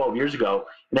 12 years ago.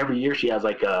 And every year she has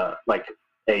like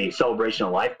a celebration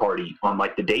of life party on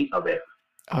like the date of it.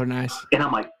 Oh, nice. And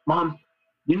I'm like, Mom,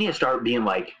 you need to start being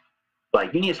like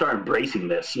you need to start embracing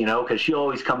this, because she'll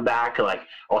always come back. Like,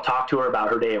 I'll talk to her about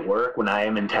her day at work when I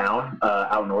am in town,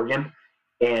 out in Oregon.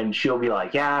 and she'll be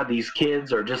like, yeah, these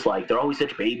kids are just like, they're always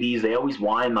such babies. They always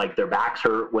whine, like their backs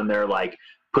hurt when they're like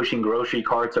pushing grocery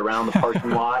carts around the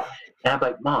parking lot. And I'm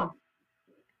like, Mom,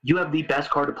 you have the best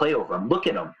car to play over them. Look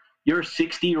at them. You're a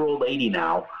 60-year-old lady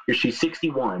now. She's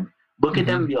 61. Look at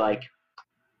them and be like,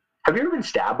 have you ever been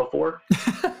stabbed before?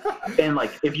 And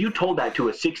like, if you told that to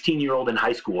a 16-year-old in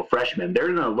high school, a freshman, they're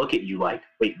going to look at you like,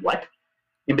 wait, what?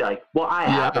 And be like, well, I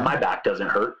have, and my back doesn't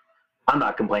hurt. I'm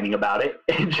not complaining about it.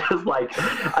 And just like,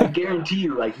 I guarantee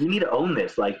you, like, you need to own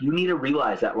this. Like, you need to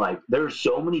realize that, like, there's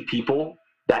so many people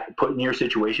that put in your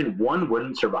situation, one,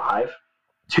 wouldn't survive,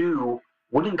 two,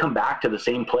 wouldn't come back to the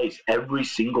same place every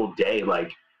single day.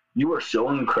 Like, you are so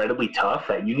incredibly tough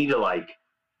that you need to, like,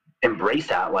 embrace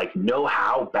that. Like, know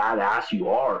how badass you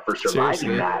are for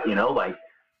surviving that, you know? Like,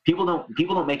 people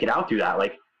don't make it out through that.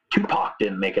 Like, Tupac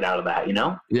didn't make it out of that, you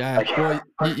know? Yeah. Like,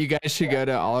 well, you guys should go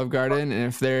to Olive Garden,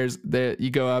 and if you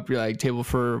go up, you're like, table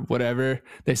for whatever,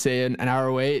 they say an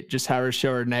hour wait, just have her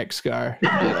show her neck scar.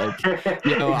 Like,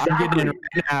 exactly. I'm getting in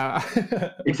right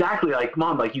now. Exactly. Like,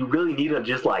 Mom, like, you really need to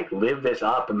just like live this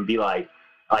up and be like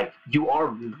you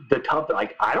are the tough.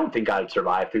 Like, I don't think I'd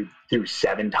survive through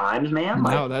 7 times, man.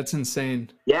 Like, no, that's insane.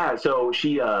 Yeah. So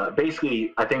she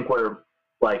basically, I think where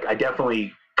like I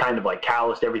definitely kind of like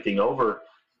calloused everything over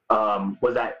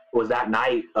was that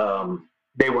night.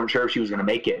 They weren't sure if she was going to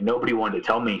make it. Nobody wanted to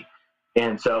tell me.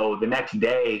 And so the next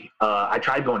day, I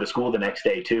tried going to school the next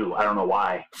day too. I don't know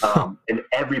why. And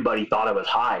everybody thought I was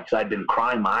high because I'd been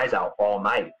crying my eyes out all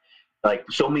night. Like,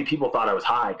 so many people thought I was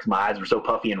high because my eyes were so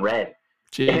puffy and red.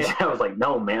 Jeez. And I was like,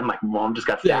 no, man, my mom just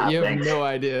got stabbed. Yeah, you have no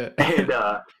idea. And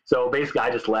so basically, I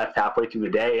just left halfway through the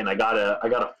day, and I got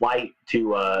a flight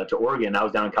to Oregon. I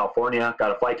was down in California,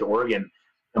 got a flight to Oregon,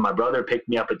 and my brother picked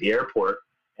me up at the airport.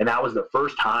 And that was the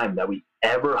first time that we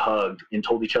ever hugged and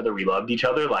told each other we loved each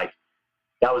other. Like,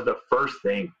 that was the first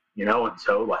thing, you know? And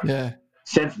so, like,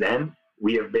 since then,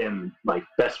 we have been, like,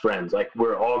 best friends. Like,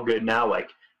 we're all good now. Like,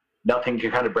 nothing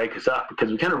can kind of break us up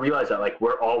because we kind of realized that, like,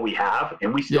 we're all we have,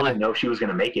 and we still didn't know she was going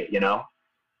to make it, you know?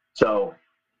 So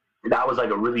that was,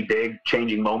 like, a really big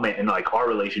changing moment in, like, our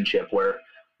relationship where,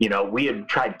 you know, we had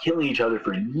tried killing each other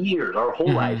for years, our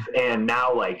whole life. And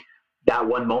now, like, that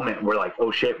one moment we're like, oh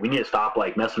shit, we need to stop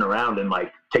like messing around and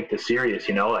like take this serious,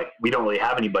 you know? Like, we don't really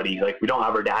have anybody. Like, we don't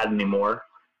have our dad anymore.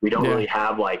 We don't really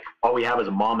have, like, all we have is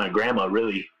a mom and a grandma,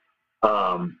 really.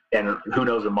 And who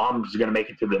knows if mom's going to make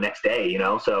it to the next day, you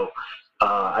know? So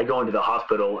I go into the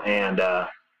hospital, and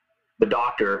the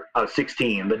doctor, I was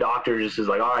 16, the doctor just is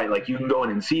like, all right, like, you can go in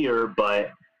and see her,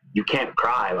 but you can't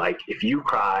cry. Like, if you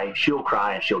cry, she'll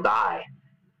cry and she'll die.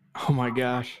 Oh my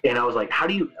gosh. And I was like, how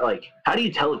do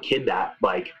you tell a kid that?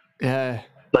 Like,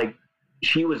 like,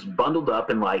 she was bundled up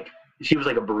and like, she was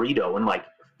like a burrito in like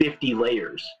 50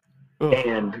 layers.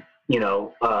 And, you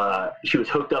know, she was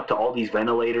hooked up to all these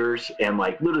ventilators and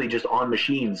like literally just on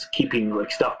machines, keeping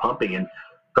like stuff pumping. And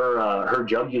her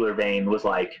jugular vein was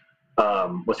like,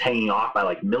 was hanging off by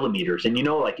like millimeters. And, you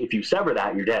know, like, if you sever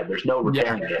that, you're dead. There's no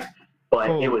repairing it. But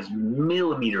it was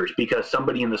millimeters because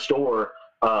somebody in the store,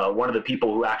 one of the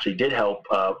people who actually did help,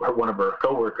 one of her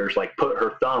coworkers, like, put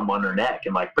her thumb on her neck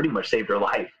and like pretty much saved her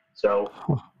life. So,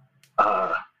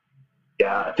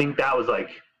 yeah, I think that was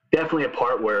like definitely a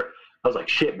part where I was like,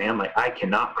 shit, man, like, I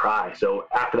cannot cry. So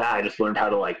after that, I just learned how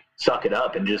to like suck it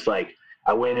up and just like,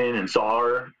 I went in and saw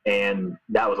her, and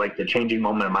that was like the changing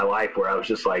moment in my life where I was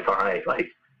just like, all right, like,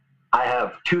 I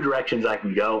have 2 directions I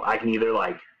can go. I can either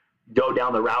like go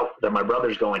down the route that my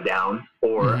brother's going down,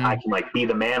 or I can like be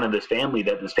the man of this family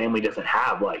that this family doesn't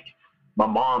have. Like, my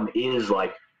mom is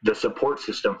like the support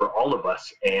system for all of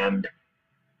us. And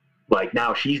like,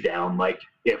 now she's down. Like,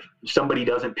 if somebody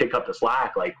doesn't pick up the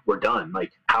slack, like, we're done.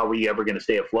 Like, how are we ever going to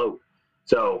stay afloat?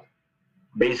 So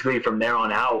basically from there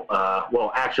on out,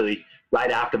 well, actually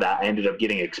right after that, I ended up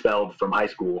getting expelled from high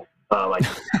school. Like,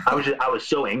 I was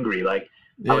so angry. Like,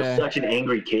 I was such an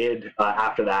angry kid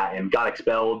after that, and got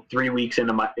expelled 3 weeks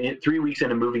into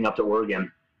moving up to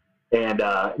Oregon. And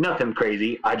nothing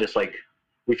crazy. I just like,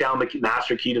 we found the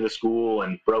master key to the school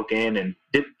and broke in and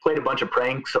played a bunch of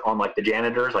pranks on like the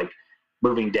janitors, like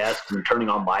moving desks and turning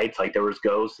on lights like there was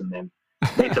ghosts, and then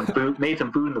made some food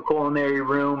in the culinary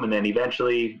room, and then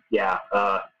eventually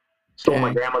stole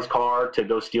my grandma's car to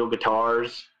go steal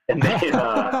guitars. And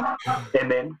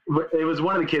then it was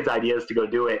one of the kids' ideas to go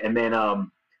do it. And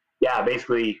then,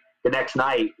 basically the next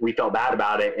night we felt bad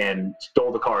about it and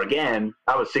stole the car again.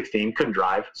 I was 16, couldn't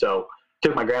drive. So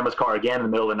took my grandma's car again in the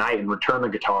middle of the night and returned the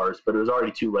guitars, but it was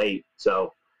already too late.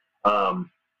 So, that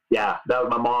was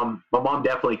my mom. My mom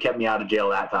definitely kept me out of jail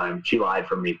that time. She lied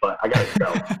for me, but I got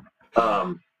expelled.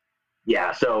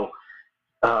 So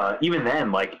even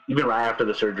then, like even right after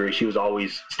the surgery, she was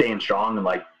always staying strong and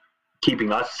like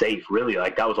keeping us safe. Really,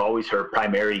 like that was always her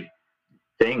primary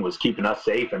thing, was keeping us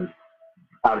safe and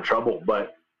out of trouble.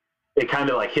 But it kind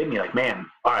of like hit me like, man,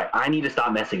 all right, I need to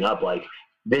stop messing up. Like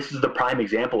this is the prime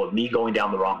example of me going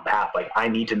down the wrong path. Like I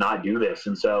need to not do this.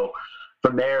 And so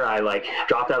from there, I like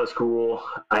dropped out of school.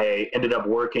 I ended up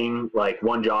working like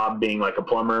one job being like a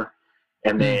plumber,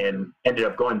 and then ended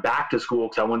up going back to school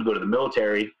because I wanted to go to the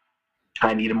military.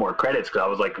 I needed more credits because I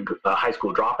was like a high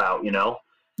school dropout, you know?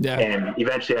 Yeah. And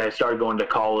eventually I started going to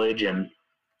college and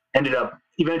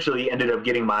eventually ended up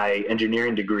getting my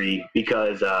engineering degree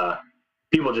because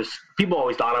people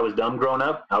always thought I was dumb growing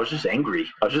up. I was just angry.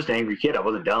 I was just an angry kid. I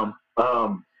wasn't dumb.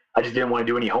 I just didn't want to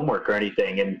do any homework or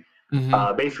anything.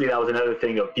 And basically that was another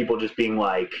thing of people just being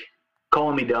like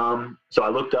calling me dumb. So I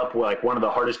looked up like one of the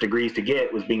hardest degrees to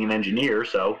get was being an engineer.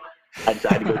 So I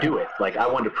decided to go do it. Like I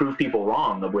wanted to prove people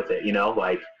wrong with it, you know,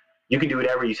 like you can do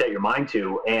whatever you set your mind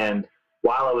to. And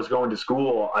while I was going to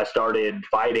school, I started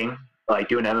fighting, like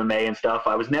doing MMA and stuff.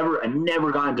 I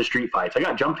never got into street fights. I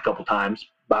got jumped a couple times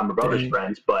by my brother's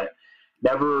friends, but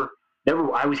never,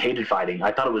 I always hated fighting.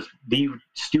 I thought it was the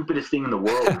stupidest thing in the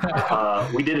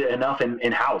world. We did it enough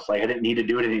in house. Like I didn't need to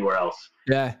do it anywhere else.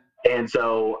 Yeah. And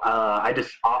so I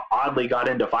just oddly got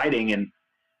into fighting and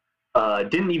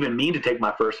didn't even mean to take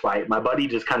my first fight. My buddy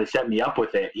just kind of set me up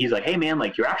with it. He's like, hey man,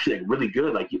 like you're actually like really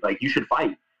good. Like you should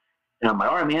fight. And I'm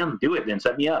like, all right, man, do it. Then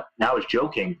set me up. And I was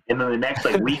joking. And then the next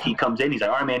like week he comes in, he's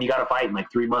like, all right, man, you got to fight in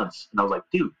like 3 months. And I was like,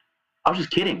 dude, I was just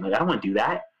kidding. Like, I don't want to do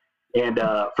that. And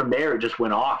from there, it just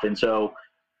went off. And so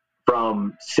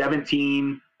from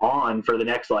 17 on for the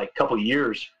next like couple of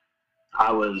years,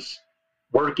 I was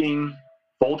working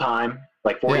full time,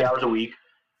 like 40 hours a week,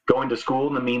 going to school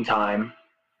in the meantime.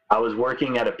 I was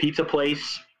working at a pizza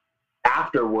place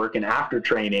after work and after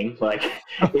training. Like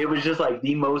it was just like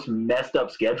the most messed up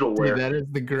schedule where that is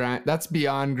the grind. That's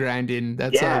beyond grinding.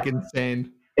 That's like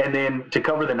insane. And then to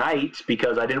cover the nights,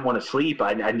 because I didn't want to sleep,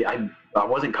 I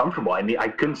wasn't comfortable. I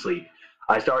couldn't sleep.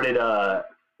 I started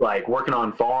like working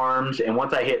on farms, and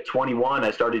once I hit 21,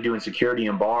 I started doing security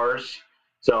in bars.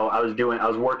 So I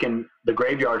was working the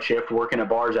graveyard shift, working at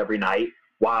bars every night,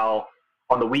 while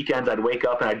on the weekends I'd wake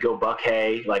up and I'd go buck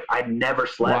hay. Like I'd never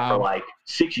slept for like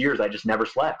 6 years. I just never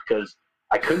slept because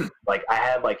I couldn't. Like I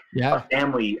had like a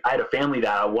family. I had a family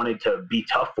that I wanted to be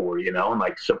tough for, you know, and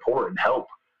like support and help.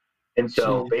 And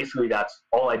so basically that's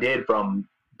all I did from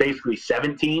basically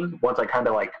 17, once I kind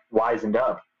of like wisened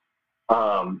up,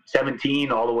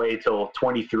 17 all the way till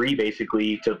 23,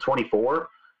 basically till 24.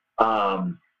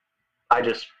 I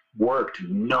just worked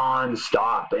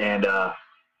nonstop, and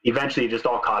eventually it just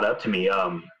all caught up to me.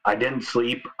 I didn't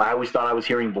sleep. I always thought I was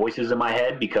hearing voices in my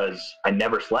head because I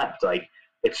never slept. Like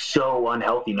it's so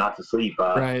unhealthy not to sleep.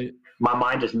 Right. My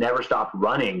mind just never stopped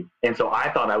running. And so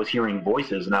I thought I was hearing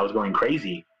voices and I was going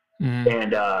crazy.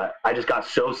 And I just got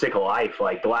so sick of life.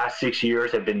 Like the last 6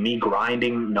 years have been me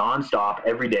grinding nonstop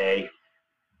every day.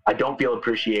 I don't feel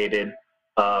appreciated.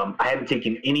 I haven't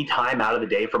taken any time out of the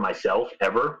day for myself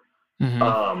ever.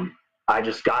 I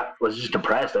was just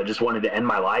depressed. I just wanted to end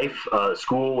my life.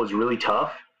 School was really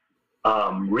tough,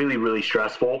 really, really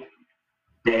stressful.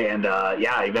 And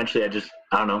eventually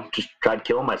I don't know, just tried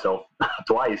killing myself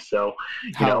twice. So,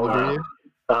 How old were you?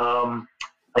 I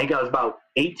think I was about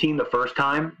 18 the first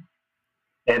time,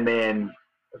 and then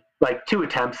like 2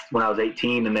 attempts when I was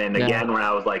 18, and then again when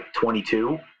I was like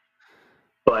 22.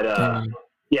 But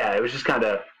it was just kind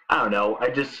of, I don't know. I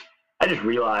just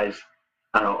realized,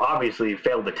 I don't know, obviously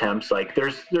failed attempts. Like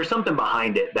there's something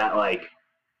behind it that like,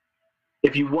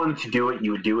 if you wanted to do it,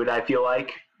 you would do it, I feel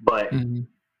like. But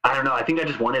I don't know. I think I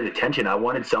just wanted attention. I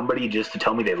wanted somebody just to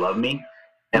tell me they love me.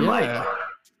 And like,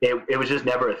 it was just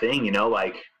never a thing, you know,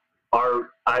 like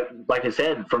like I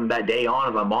said, from that day on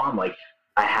with my mom, like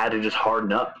I had to just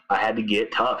harden up. I had to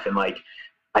get tough. And like,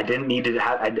 I didn't need to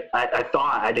have, I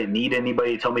thought I didn't need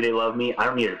anybody to tell me they love me. I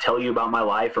don't need to tell you about my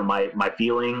life or my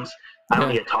feelings. I don't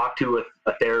need to talk to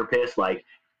a therapist, like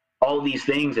all these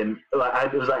things. And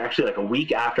it was actually like a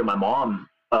week after my mom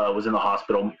was in the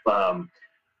hospital.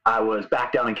 I was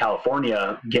back down in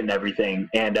California getting everything.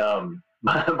 And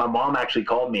my mom actually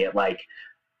called me at like,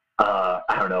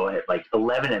 I don't know, at like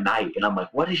 11 at night. And I'm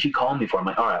like, what is she calling me for? I'm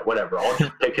like, all right, whatever. I'll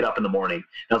just pick it up in the morning.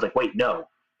 And I was like, wait, no.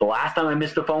 The last time I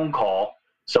missed a phone call,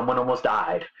 someone almost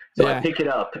died. So I pick it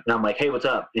up and I'm like, hey, what's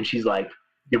up? And she's like,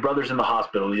 your brother's in the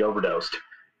hospital. He overdosed.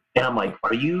 And I'm like,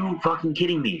 are you fucking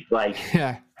kidding me? Like,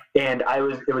 and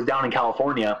it was down in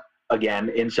California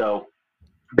again. And so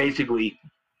basically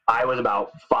I was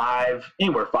about 5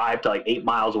 to like 8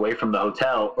 miles away from the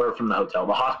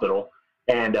hospital.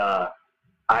 And,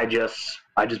 I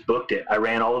just booked it. I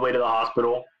ran all the way to the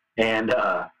hospital and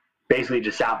basically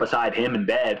just sat beside him in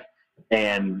bed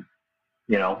and,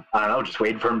 you know, I don't know, just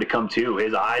waiting for him to come to.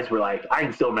 His eyes were like, I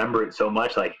can still remember it so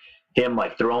much, like him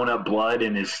like throwing up blood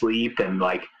in his sleep and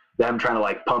like them trying to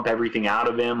like pump everything out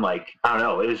of him. Like, I don't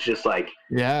know. It was just like,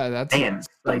 yeah, that's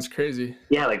like, crazy.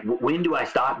 Yeah. Like when do I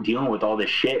stop dealing with all this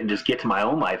shit and just get to my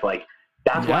own life? Like,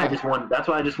 that's why I just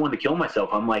wanted to kill myself.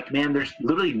 I'm like, man, there's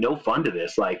literally no fun to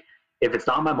this. Like, if it's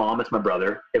not my mom, it's my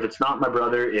brother. If it's not my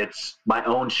brother, it's my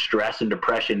own stress and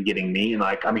depression getting me. And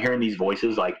like, I'm hearing these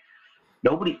voices like,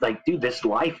 nobody, like, dude, this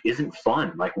life isn't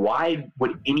fun. Like, why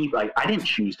would like, I didn't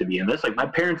choose to be in this. Like, my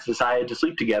parents decided to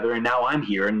sleep together and now I'm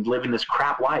here and living this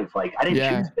crap life. Like, I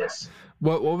didn't choose this.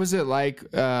 What was it like?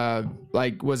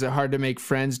 Like, was it hard to make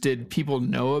friends? Did people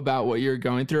know about what you were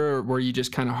going through, or were you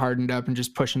just kind of hardened up and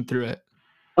just pushing through it?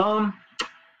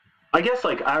 I guess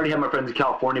like I already have my friends in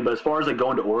California, but as far as like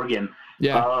going to Oregon,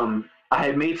 I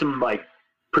had made some like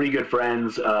pretty good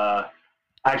friends.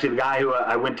 Actually, the guy who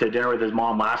I went to dinner with his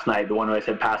mom last night, the one who I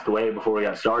said passed away before we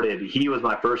got started, he was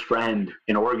my first friend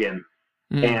in Oregon,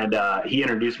 and he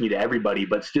introduced me to everybody.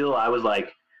 But still, I was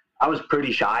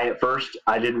pretty shy at first.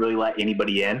 I didn't really let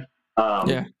anybody in.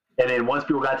 And then once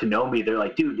people got to know me, they're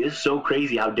like, dude, it's so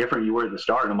crazy how different you were at the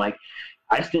start. And I'm like,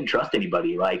 I just didn't trust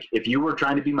anybody. Like, if you were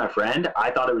trying to be my friend,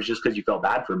 I thought it was just because you felt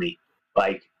bad for me.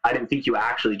 Like, I didn't think you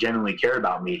actually genuinely cared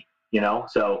about me, you know?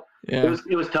 So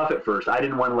it was tough at first. I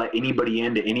didn't want to let anybody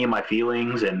into any of my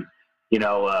feelings. And, you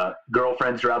know,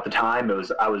 girlfriends throughout the time,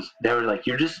 they were like,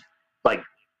 you're just like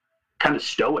kind of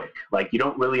stoic. Like, you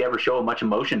don't really ever show much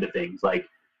emotion to things. Like,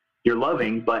 you're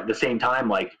loving, but at the same time,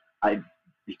 like,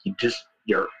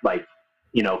 you're like,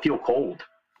 you know, feel cold.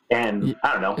 And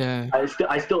I don't know,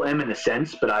 I still am in a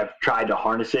sense, but I've tried to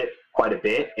harness it quite a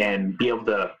bit and be able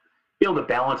to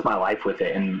balance my life with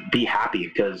it and be happy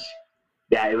because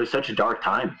it was such a dark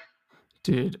time.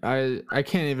 Dude, I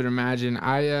can't even imagine.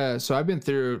 So I've been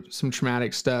through some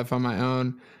traumatic stuff on my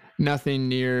own. Nothing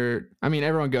near, I mean,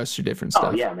 everyone goes through different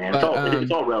stuff. Oh yeah, man. But,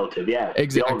 it's all relative. Yeah,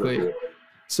 exactly.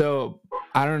 So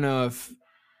I don't know if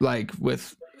like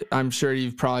I'm sure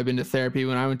you've probably been to therapy.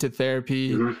 When I went to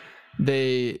therapy,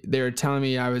 they were telling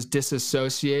me I was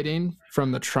disassociating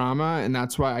from the trauma, and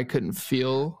that's why I couldn't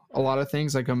feel a lot of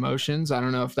things like emotions. I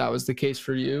don't know if that was the case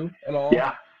for you at all.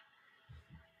 Yeah,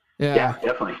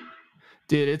 definitely.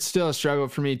 Dude, it's still a struggle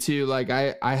for me too. Like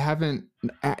I haven't,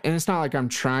 and it's not like I'm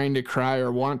trying to cry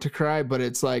or want to cry, but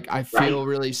it's like I feel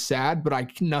really sad, but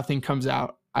nothing comes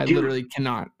out. I literally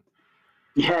cannot.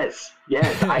 Yes,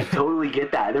 I totally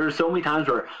get that. There were so many times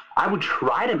where I would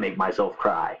try to make myself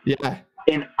cry. Yeah.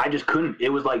 And I just couldn't. It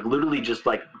was like literally just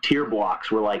like tear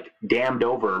blocks were like dammed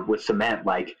over with cement.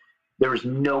 Like there was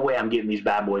no way I'm getting these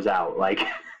bad boys out. Like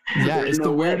it's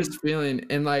the weirdest feeling.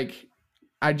 And like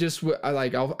I'm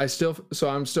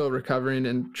still recovering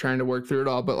and trying to work through it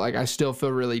all, but like I still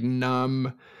feel really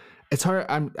numb. It's hard.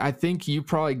 I think you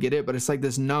probably get it, but it's like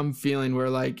this numb feeling where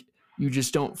like you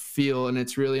just don't feel, and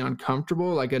it's really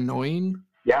uncomfortable, like annoying.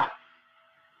 Yeah.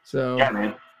 So yeah,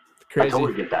 man. Crazy. I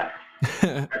totally get that.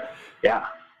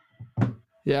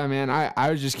 Yeah, man.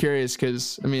 I was just curious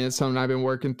because I mean it's something I've been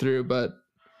working through, but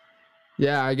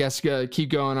yeah, I guess keep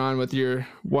going on with your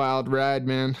wild ride,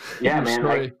 man. Yeah,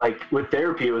 man. Like with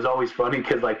therapy, it was always funny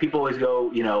because like people always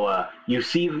go, you know, you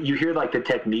hear like the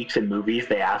techniques in movies.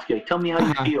 They ask you, like, tell me how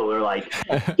you feel, or like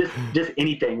just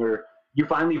anything, or you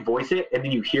finally voice it, and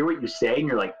then you hear what you say, and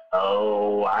you're like,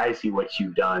 oh, I see what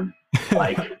you've done.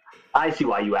 Like, I see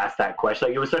why you asked that question.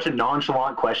 Like, it was such a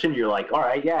nonchalant question. You're like, all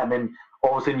right, yeah, and then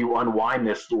all of a sudden you unwind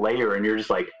this layer, and you're just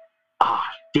like,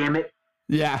 damn it.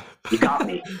 Yeah. You got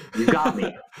me.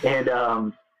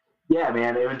 And yeah,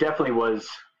 man, it was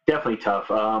definitely tough.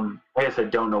 I guess I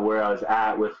don't know where I was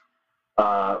at with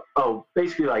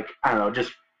basically like, I don't know,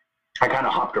 just I kind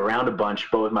of hopped around a bunch,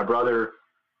 but with my brother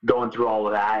going through all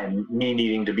of that and me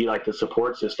needing to be like the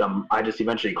support system, I just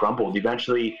eventually crumbled.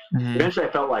 Eventually I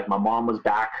felt like my mom was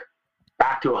back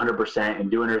to 100% and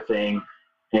doing her thing,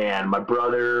 and my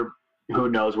brother, who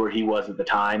knows where he was at the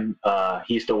time,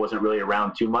 he still wasn't really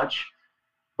around too much.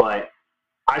 But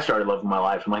I started loving my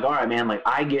life. I'm like, all right, man, like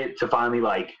I get to finally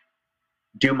like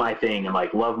do my thing and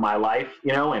like love my life,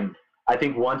 you know? And I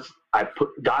think once I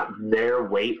got their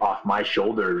weight off my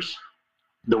shoulders,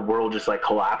 the world just like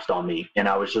collapsed on me. And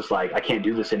I was just like, I can't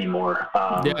do this anymore.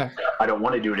 I don't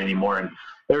want to do it anymore. And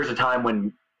there was a time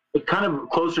when it kind of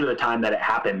closer to the time that it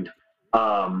happened.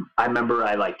 I remember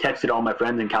I like texted all my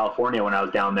friends in California when I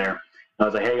was down there. I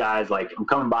was like, hey guys, like I'm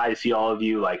coming by to see all of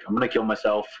you. Like I'm going to kill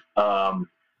myself.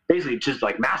 Basically just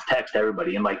like mass text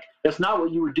everybody. And like, that's not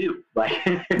what you would do. Like,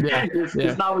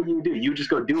 it's not what you would do. You just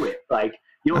go do it. Like,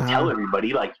 You don't tell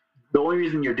everybody. Like, the only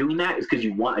reason you're doing that is because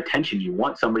you want attention. You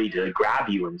want somebody to grab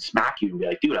you and smack you and be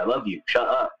like, dude, I love you. Shut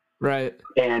up. Right.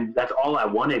 And that's all I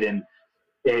wanted. And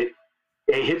it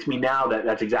hits me now that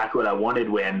that's exactly what I wanted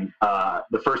when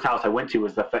the first house I went to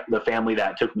was the family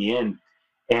that took me in.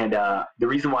 And the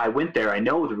reason why I went there, I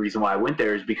know the reason why I went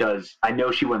there is because I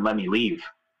know she wouldn't let me leave.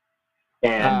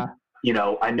 And, you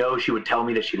know, I know she would tell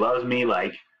me that she loves me,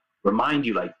 like, remind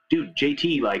you, like, dude,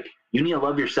 JT, like, you need to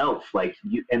love yourself. Like,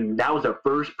 and that was the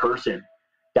first person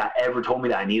that ever told me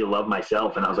that I need to love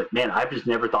myself. And I was like, man, I've just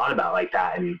never thought about it like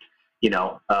that. And, you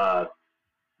know,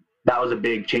 that was a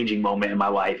big changing moment in my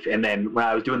life. And then when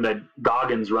I was doing the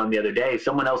Goggins run the other day,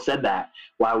 someone else said that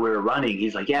while we were running.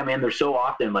 He's like, yeah, man, there's so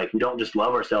often, like, we don't just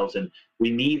love ourselves, and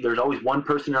there's always one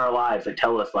person in our lives that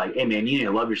tell us, like, hey, man, you need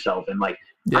to love yourself. And, like,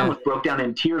 I almost broke down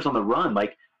in tears on the run.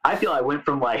 Like, I feel I went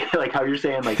from, like how you're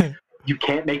saying, like, you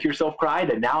can't make yourself cry,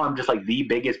 and now I'm just like the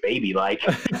biggest baby. Like,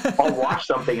 I'll watch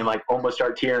something and like almost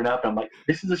start tearing up. And I'm like,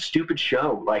 this is a stupid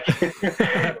show. Like,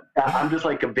 I'm just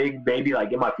like a big baby,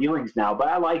 like in my feelings now, but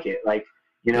I like it. Like,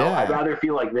 you know, I'd rather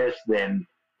feel like this than,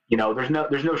 you know, there's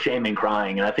no shame in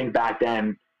crying. And I think back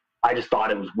then I just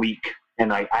thought it was weak,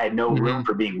 and I had no room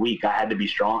for being weak. I had to be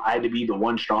strong. I had to be the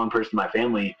one strong person in my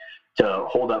family to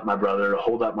hold up my brother, to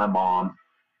hold up my mom.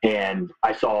 And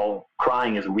I saw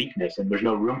crying as a weakness, and there's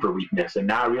no room for weakness. And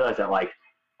now I realize that, like,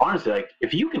 honestly, like,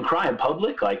 if you can cry in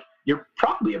public, like, you're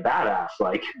probably a badass.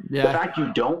 Like, the fact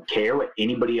you don't care what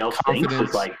anybody else thinks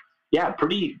is, like,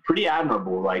 pretty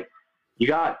admirable. Like, you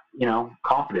got, you know,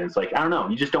 confidence. Like, I don't know,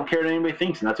 you just don't care what anybody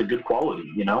thinks, and that's a good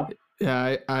quality, you know?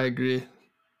 Yeah, I agree.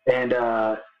 And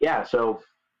so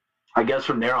I guess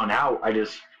from there on out, I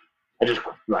just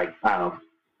like, I don't know.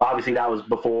 Obviously that was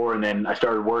before, and then I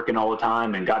started working all the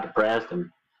time and got depressed, and,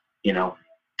 you know,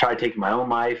 tried taking my own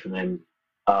life. And then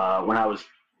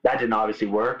that didn't obviously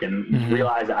work, and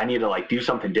realized that I need to, like, do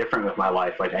something different with my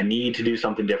life. Like, I need to do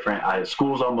something different.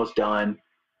 School's almost done.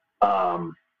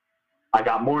 I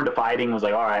got more into fighting. Was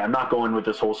like, all right, I'm not going with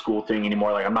this whole school thing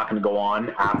anymore. Like, I'm not going to go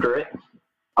on after it.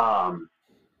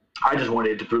 I just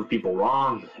wanted to prove people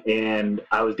wrong. And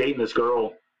I was dating this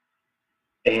girl,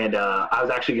 and I was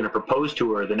actually going to propose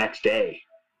to her the next day,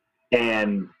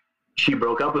 and she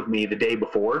broke up with me the day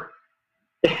before.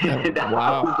 And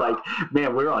I was like,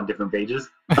 man, we're on different pages.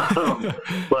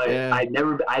 But I'd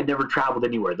never traveled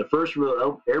anywhere. The first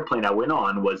real airplane I went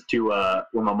on was to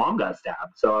where my mom got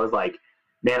stabbed. So I was like,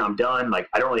 man, I'm done. Like,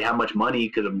 I don't really have much money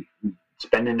because I'm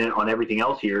spending it on everything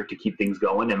else here to keep things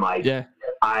going. And, like,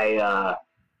 I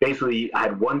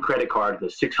had one credit card, the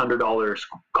 $600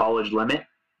 college limit.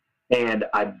 And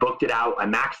I booked it out. I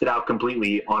maxed it out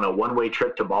completely on a one-way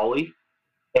trip to Bali.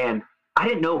 And I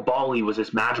didn't know Bali was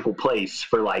this magical place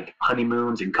for, like,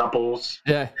 honeymoons and couples.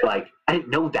 Yeah. Like, I didn't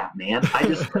know that, man.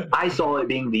 I saw it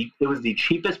being it was the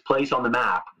cheapest place on the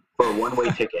map for a one-way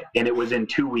ticket. And it was in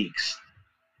 2 weeks.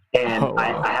 And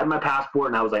I had my passport,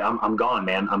 and I was like, I'm gone,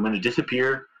 man. I'm going to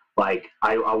disappear. Like,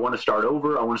 I want to start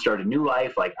over. I want to start a new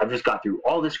life. Like, I've just got through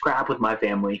all this crap with my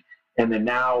family. And then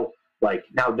now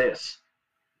this.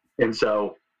 And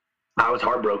so I was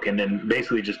heartbroken and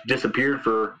basically just disappeared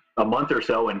for a month or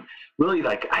so. And really,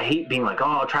 like, I hate being like,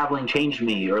 oh, traveling changed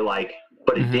me, or like,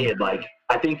 but it did. Like,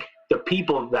 I think the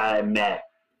people that I met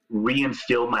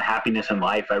reinstilled my happiness in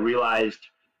life. I realized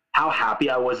how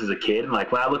happy I was as a kid. And,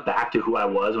 like, when I look back to who I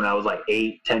was when I was like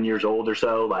 8-10 years old or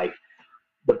so, like,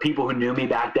 the people who knew me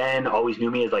back then always knew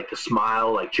me as, like, the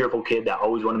smile, like, cheerful kid that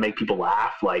always wanted to make people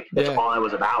laugh. Like, that's all I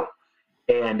was about.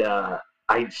 And,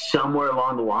 somewhere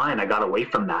along the line, I got away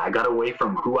from that. I got away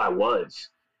from who I was.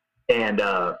 And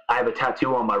I have a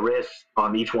tattoo on my wrist,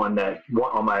 on each one,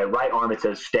 on my right arm it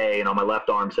says stay, and on my left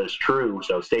arm says true.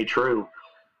 So stay true,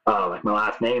 like my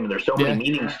last name. And there's so many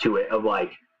meanings to it of,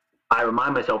 like, I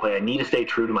remind myself, like, I need to stay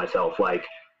true to myself. Like,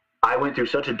 I went through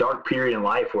such a dark period in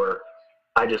life where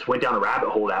I just went down a rabbit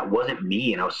hole that wasn't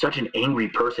me. And I was such an angry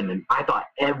person. And I thought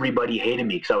everybody hated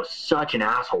me because I was such an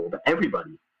asshole to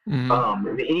everybody.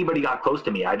 If anybody got close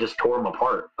to me, I just tore them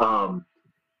apart.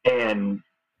 And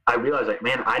I realized, like,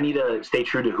 man, I need to stay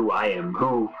true to who I am.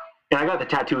 And I got the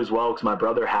tattoo as well because my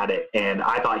brother had it, and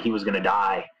I thought he was going to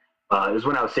die. It was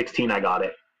when I was 16 I got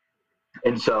it.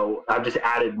 And so I've just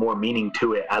added more meaning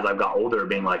to it as I've got older,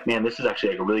 being like, man, this is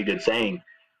actually, like, a really good saying.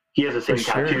 He has the same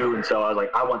tattoo, and so I was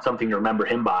like, I want something to remember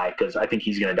him by because I think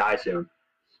he's going to die soon.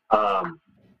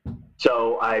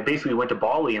 So I basically went to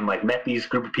Bali and, like, met these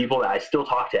group of people that I still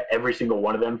talk to every single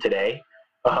one of them today,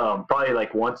 probably,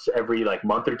 like, once every, like,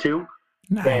 month or two.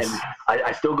 Nice. And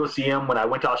I still go see them. When I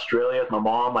went to Australia with my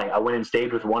mom, like, I went and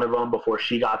stayed with one of them before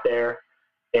she got there.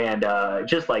 And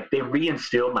just, like, they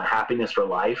reinstilled my happiness for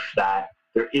life that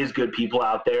there is good people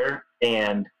out there,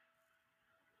 and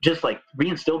just like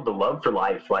reinstilled the love for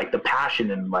life, like the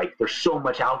passion, and like there's so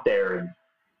much out there. And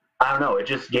I don't know, it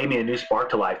just gave me a new spark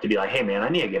to life to be like, hey man, I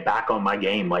need to get back on my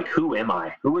game. Like, who am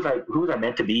I? Who was I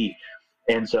meant to be?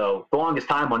 And so the longest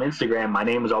time on Instagram, my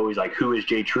name was always like, who is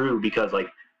Jay True? Because like,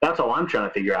 that's all I'm trying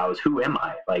to figure out is who am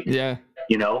I? Like, Yeah.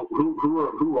 you know,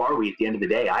 who are we at the end of the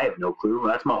day? I have no clue.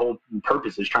 That's my whole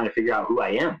purpose, is trying to figure out who I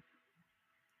am.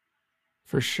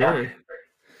 For sure. Yeah.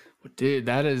 Well, dude,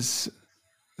 that is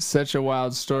such a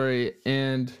wild story.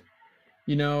 And,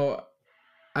 you know,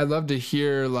 I'd love to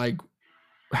hear like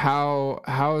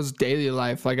how's daily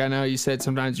life? Like, I know you said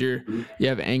sometimes you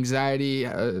have anxiety.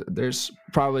 There's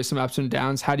probably some ups and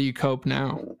downs. How do you cope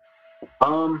now?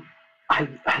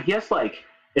 I guess like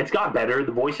it's got better.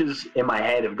 The voices in my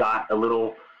head have got a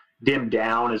little dimmed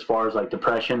down as far as like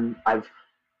depression. I've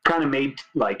kind of made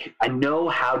like, I know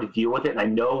how to deal with it, and I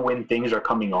know when things are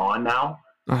coming on now.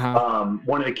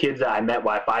 One of the kids that I met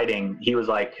while fighting, he was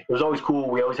like, it was always cool.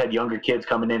 We always had younger kids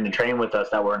coming in and train with us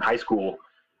that were in high school.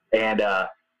 And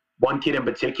one kid in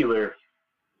particular,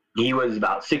 he was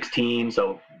about 16,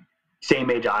 so same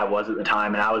age I was at the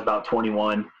time, and I was about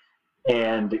 21.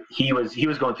 And he was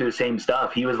going through the same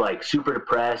stuff. He was like super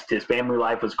depressed. His family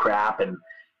life was crap. And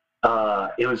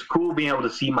it was cool being able to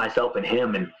see myself in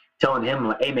him and telling him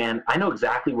like, hey man, I know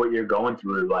exactly what you're going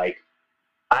through. Like,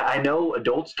 I know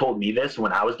adults told me this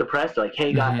when I was depressed, like,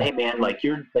 hey God, hey man, like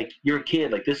you're a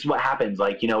kid. Like, this is what happens.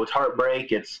 Like, you know, it's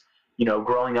heartbreak. It's, you know,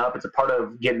 growing up, it's a part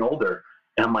of getting older.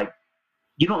 And I'm like,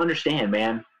 you don't understand,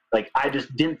 man. Like, I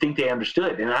just didn't think they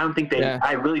understood. And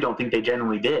I really don't think they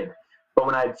genuinely did. But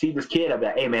when I'd see this kid, I'd be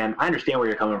like, hey, man, I understand where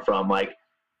you're coming from. Like,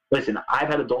 listen, I've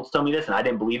had adults tell me this, and I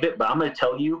didn't believe it, but I'm going to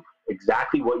tell you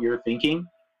exactly what you're thinking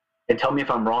and tell me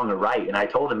if I'm wrong or right. And I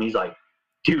told him, he's like,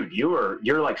 dude, you're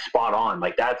like spot on.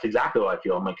 Like, that's exactly what I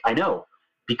feel. I'm like, I know,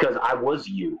 because I was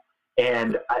you.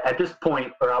 And at this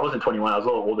point, or I wasn't 21, I was a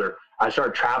little older, I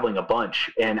started traveling a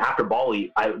bunch. And after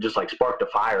Bali, I just like sparked a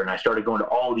fire, and I started going to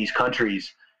all these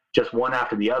countries, just one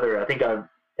after the other. I think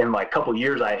in like a couple of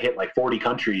years, I hit like 40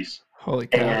 countries. Holy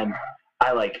cow. And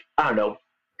I don't know,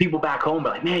 people back home are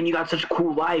like, man, you got such a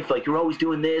cool life. Like, you're always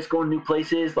doing this, going to new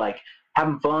places, like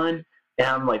having fun. And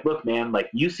I'm like, look, man, like,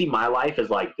 you see my life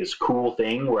as like this cool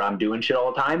thing where I'm doing shit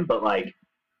all the time. But like,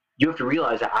 you have to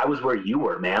realize that I was where you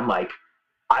were, man. Like,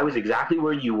 I was exactly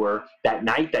where you were that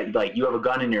night that like you have a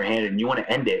gun in your hand and you want to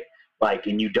end it, like,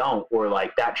 and you don't, or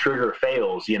like that trigger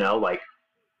fails, you know, like,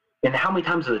 and how many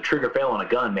times does a trigger fail on a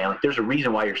gun, man? Like, there's a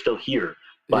reason why you're still here.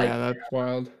 Like, yeah, that's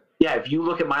wild. Yeah, if you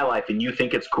look at my life and you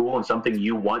think it's cool and something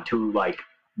you want to like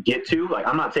get to, like,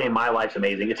 I'm not saying my life's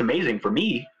amazing. It's amazing for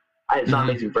me. It's not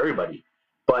amazing for everybody.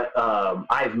 But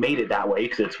I've made it that way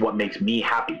because it's what makes me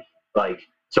happy. Like,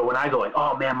 so when I go like,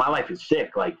 oh man, my life is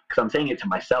sick, like, because I'm saying it to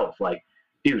myself, like,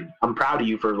 dude, I'm proud of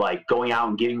you for like going out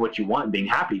and getting what you want and being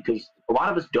happy, because a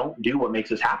lot of us don't do what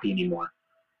makes us happy anymore.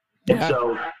 And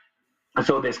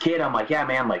so this kid, I'm like, yeah,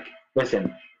 man, like,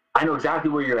 listen, I know exactly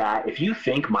where you're at. If you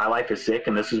think my life is sick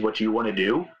and this is what you want to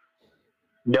do,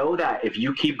 know that if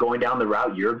you keep going down the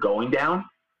route you're going down,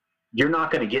 you're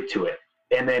not going to get to it.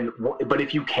 And then, but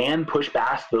if you can push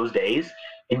past those days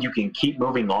and you can keep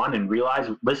moving on and realize,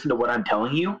 listen to what I'm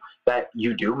telling you, that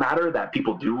you do matter, that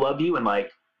people do love you, and like,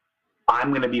 I'm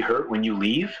going to be hurt when you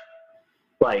leave.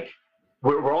 Like,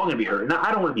 we're all going to be hurt. And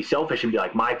I don't want to be selfish and be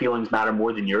like, my feelings matter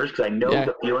more than yours, because I know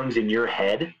the feelings in your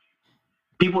head.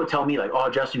 People would tell me like, oh,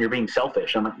 Justin, you're being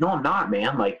selfish. I'm like, no, I'm not,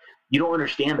 man. Like, you don't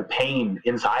understand the pain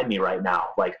inside me right now.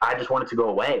 Like, I just want it to go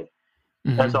away.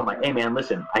 And so I'm like, hey man,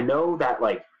 listen, I know that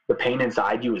like the pain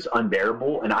inside you is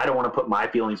unbearable, and I don't want to put my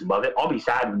feelings above it. I'll be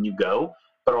sad when you go,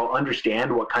 but I'll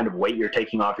understand what kind of weight you're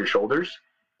taking off your shoulders.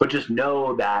 But just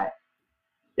know that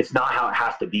it's not how it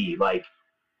has to be. Like,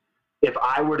 if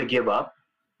I were to give up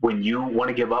when you want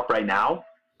to give up right now,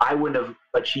 I wouldn't have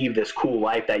achieved this cool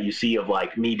life that you see of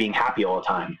like me being happy all the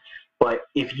time. But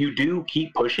if you do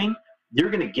keep pushing,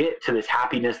 you're going to get to this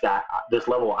happiness, that this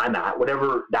level I'm at,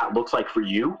 whatever that looks like for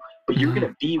you, but you're going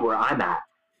to be where I'm at.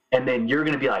 And then you're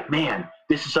going to be like, man,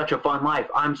 this is such a fun life.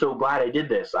 I'm so glad I did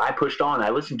this. I pushed on, I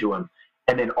listened to him.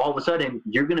 And then all of a sudden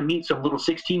you're going to meet some little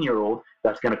 16-year-old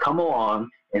that's going to come along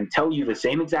and tell you the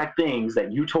same exact things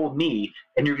that you told me.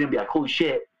 And you're going to be like, holy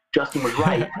shit, Justin was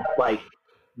right. Like,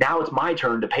 now it's my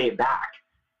turn to pay it back.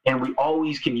 And we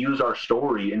always can use our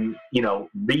story and, you know,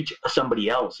 reach somebody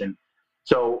else. And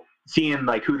so seeing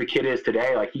like who the kid is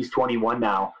today, like, he's 21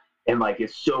 now, and like,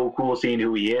 it's so cool seeing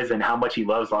who he is and how much he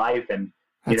loves life. And,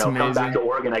 you know, come back to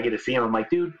Oregon, I get to see him. I'm like,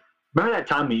 dude, remember that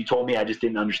time when you told me I just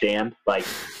didn't understand? Like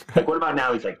what about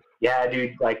now? He's like, yeah,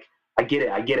 dude, like, I get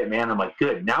it, man. I'm like,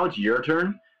 good. Now it's your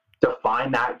turn to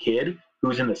find that kid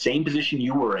who's in the same position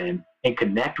you were in and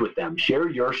connect with them, share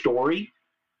your story,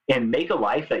 and make a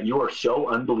life that you are so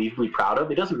unbelievably proud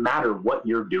of. It doesn't matter what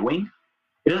you're doing.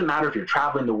 It doesn't matter if you're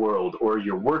traveling the world or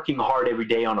you're working hard every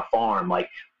day on a farm. Like,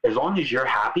 as long as you're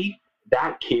happy,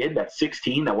 that kid that's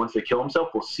 16 that wants to kill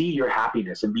himself will see your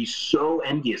happiness and be so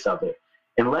envious of it,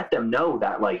 and let them know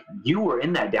that, like, you were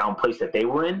in that down place that they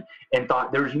were in and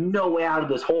thought there's no way out of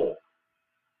this hole.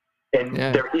 And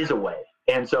there is a way.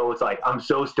 And so it's like, I'm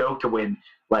so stoked to when,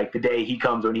 like, the day he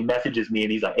comes when he messages me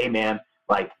and he's like, hey man,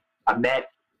 like, I met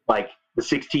like the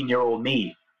 16-year-old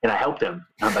me and I helped him.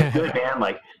 And I'm like, good man.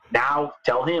 Like, now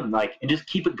tell him, like, and just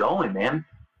keep it going, man.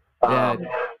 Yeah.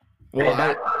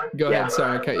 Well, go ahead.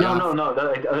 Sorry, I cut you off. No.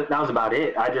 That was about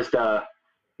it. I just,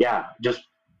 just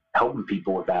helping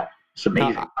people with that. It's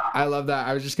amazing. No, I love that.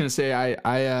 I was just gonna say,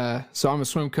 so I'm a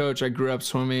swim coach. I grew up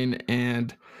swimming,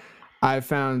 and I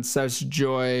found such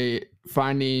joy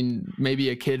finding maybe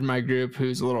a kid in my group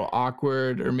who's a little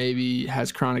awkward or maybe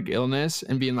has chronic illness,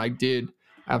 and being like, dude,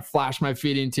 I flashed my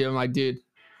feeding to him. Like, dude,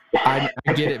 I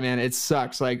get it, man. It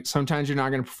sucks. Like, sometimes you're not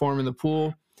going to perform in the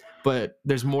pool, but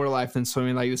there's more to life than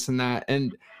swimming, like this and that.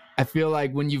 And I feel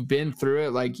like when you've been through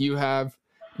it, like you have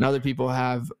and other people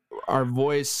have, our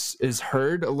voice is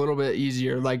heard a little bit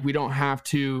easier. Like, we don't have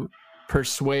to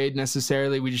persuade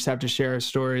necessarily. We just have to share a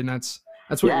story. And that's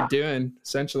what you're doing,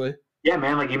 essentially. Yeah,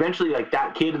 man. Like, eventually, like,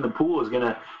 that kid in the pool is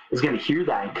gonna hear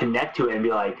that and connect to it and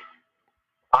be like,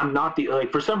 I'm not the,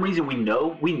 like, for some reason we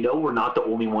know we're not the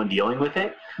only one dealing with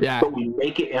it. Yeah. But we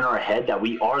make it in our head that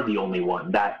we are the only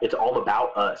one, that it's all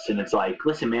about us. And it's like,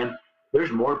 listen, man, there's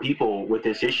more people with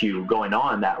this issue going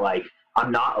on, that, like,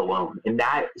 I'm not alone. And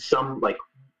that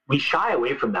we shy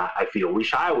away from that. I feel we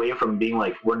shy away from being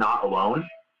like, we're not alone.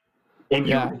 And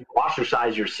you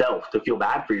ostracize yourself to feel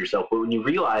bad for yourself. But when you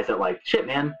realize that, like, shit,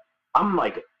 man, I'm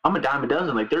a dime a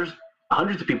dozen. Like, there's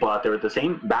hundreds of people out there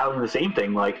battling the same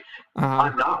thing. Like,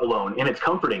 I'm not alone. And it's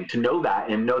comforting to know that,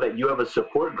 and know that you have a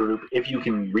support group if you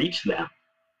can reach them.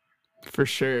 For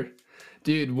sure.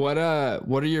 Dude, what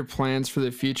are your plans for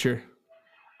the future?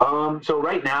 So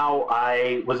right now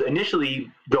I was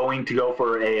initially going to go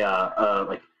for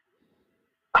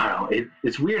I don't know,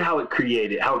 it's weird how it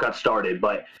got started,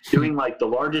 but doing like the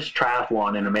largest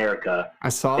triathlon in America. I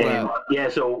saw that. Yeah,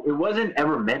 so it wasn't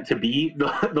ever meant to be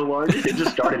the largest. It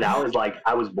just started out as like,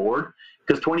 I was bored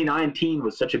because 2019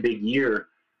 was such a big year.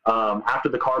 After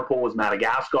the carpool was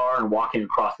Madagascar and walking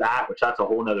across that, which that's a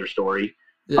whole nother story.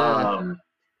 Yeah.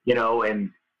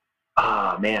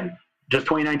 Man, just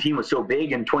 2019 was so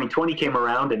big, and 2020 came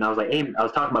around, and I was like, hey, I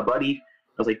was talking to my buddy.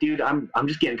 I was like, dude, I'm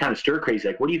just getting kind of stir crazy.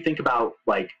 Like, what do you think about,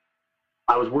 like,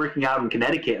 I was working out in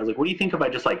Connecticut. I was like, what do you think if I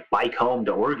just like bike home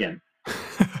to Oregon?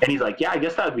 And he's like, yeah, I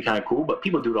guess that would be kind of cool, but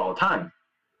people do it all the time.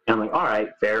 And I'm like, all right,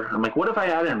 fair. I'm like, what if I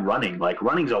add in running? Like,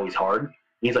 running's always hard. And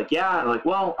he's like, yeah. And I'm like,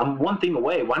 well, I'm one thing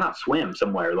away. Why not swim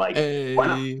somewhere? Like,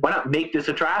 why not make this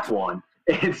a triathlon?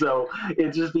 And so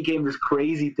it just became this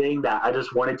crazy thing that I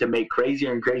just wanted to make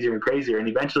crazier and crazier and crazier. And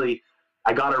eventually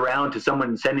I got around to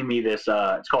someone sending me this,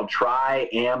 it's called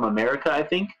Tri-Am America, I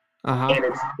think. And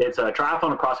it's a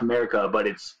triathlon across America, but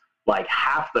it's like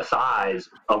half the size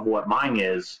of what mine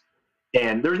is.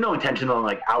 And there's no intention on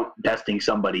like out-besting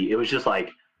somebody. It was just like,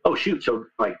 oh shoot, so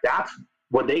like that's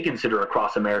what they consider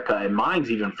across America, and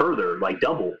mine's even further, like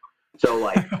double. So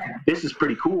like this is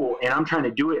pretty cool, and I'm trying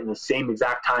to do it in the same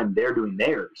exact time they're doing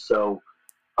theirs. So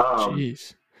I wanted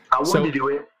to do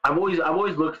it. I've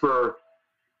always looked for,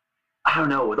 I don't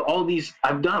know, with all these,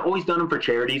 always done them for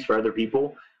charities for other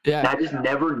people. Yeah. And I just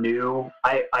never knew.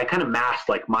 I kind of masked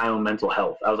like my own mental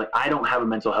health. I was like, I don't have a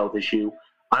mental health issue.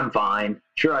 I'm fine.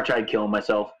 Sure, I tried killing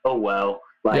myself. Oh well.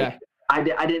 Like I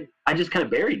didn't. I just kind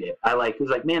of buried it. I was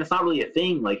like, man, it's not really a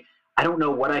thing. Like, I don't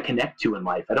know what I connect to in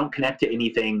life. I don't connect to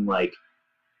anything like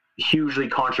hugely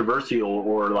controversial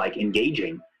or like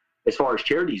engaging as far as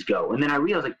charities go. And then I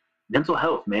realized, like, mental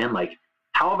health, man. Like,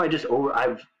 how have I just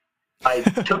I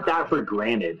took that for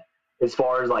granted as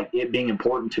far as like it being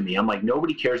important to me. I'm like,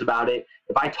 nobody cares about it.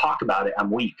 If I talk about it,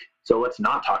 I'm weak. So let's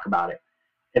not talk about it.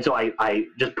 And so I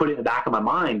just put it in the back of my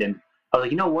mind, and I was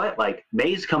like, you know what? Like,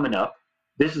 May's coming up.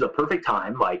 This is a perfect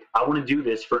time. Like, I want to do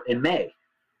this in May.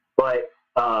 But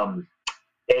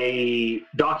a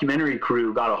documentary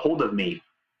crew got a hold of me,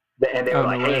 and they were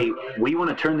like, hey, we want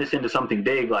to turn this into something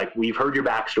big. Like, we've heard your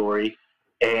backstory,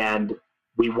 and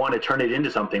we want to turn it into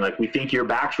something. Like, we think your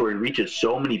backstory reaches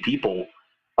so many people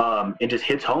and just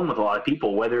hits home with a lot of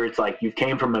people, whether it's like you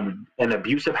came from an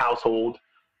abusive household,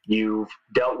 you've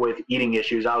dealt with eating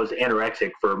issues. I was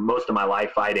anorexic for most of my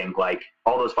life fighting. Like,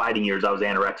 all those fighting years, I was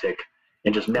anorexic.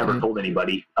 and just never told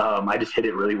anybody. I just hit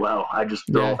it really well. I just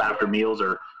throw up after meals,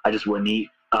 or I just wouldn't eat.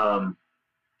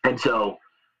 And so,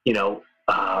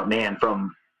 man,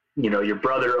 from, your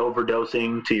brother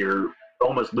overdosing to your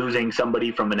almost losing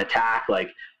somebody from an attack, like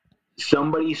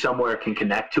somebody somewhere can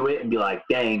connect to it and be like,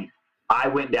 dang, I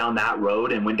went down that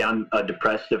road and went down a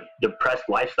depressed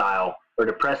lifestyle,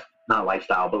 or not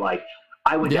lifestyle, but like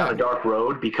I went down a dark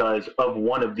road because of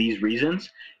one of these reasons.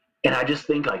 And I just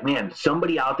think like, man,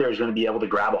 somebody out there is going to be able to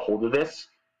grab a hold of this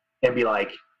and be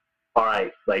like, all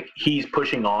right, like he's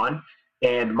pushing on.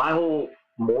 And my whole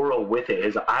moral with it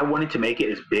is I wanted to make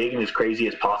it as big and as crazy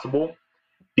as possible,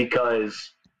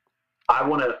 because I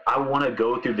want to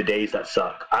go through the days that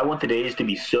suck. I want the days to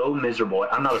be so miserable.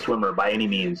 I'm not a swimmer by any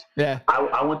means. Yeah.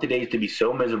 I want the days to be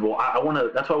so miserable.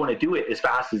 That's why I want to do it as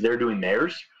fast as they're doing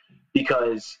theirs,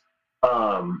 because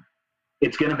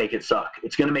it's going to make it suck.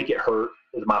 It's going to make it hurt.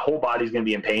 My whole body's going to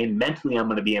be in pain. Mentally, I'm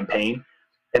going to be in pain.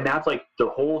 And that's like the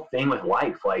whole thing with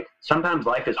life. Like sometimes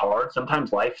life is hard.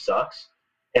 Sometimes life sucks.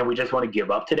 And we just want to give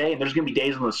up today. And there's going to be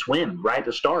days on the swim right at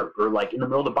the start, or like in the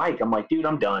middle of the bike. I'm like, dude,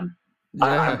 I'm done.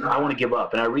 Yeah. I want to give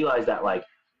up. And I realized that like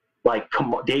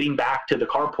dating back to the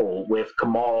carpool with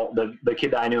Kamal, the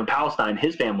kid that I knew in Palestine,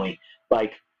 his family,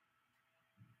 like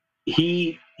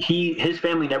his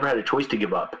family never had a choice to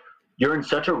give up. You're in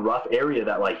such a rough area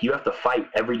that like you have to fight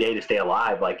every day to stay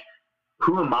alive. Like,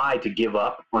 who am I to give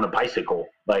up on a bicycle?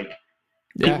 Like,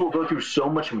 people go through so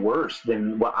much worse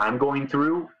than what I'm going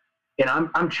through, and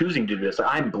I'm choosing to do this.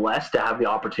 I'm blessed to have the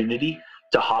opportunity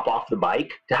to hop off the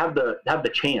bike, to have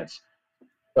the chance,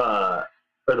 or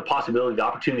the possibility, the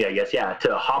opportunity, I guess,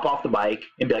 to hop off the bike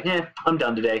and be like, I'm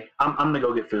done today. I'm gonna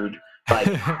go get food. Like,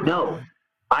 no.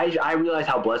 I realize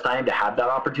how blessed I am to have that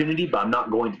opportunity, but I'm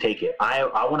not going to take it. I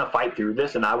want to fight through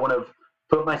this, and I want to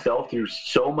put myself through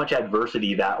so much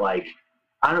adversity that, like,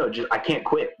 I don't know, I can't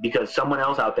quit, because someone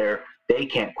else out there, they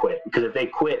can't quit. Because if they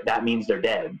quit, that means they're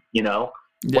dead, Yeah.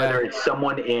 Whether it's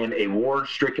someone in a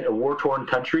war-torn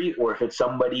country, or if it's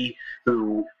somebody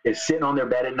who is sitting on their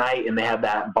bed at night and they have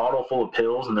that bottle full of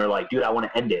pills and they're like, dude, I want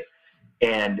to end it.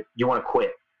 And you want to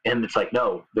quit. And it's like,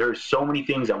 no, there's so many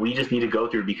things that we just need to go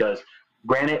through, because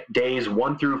granted, days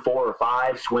 1 through 4 or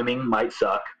 5 swimming might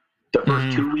suck. The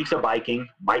first 2 weeks of biking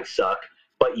might suck.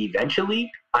 But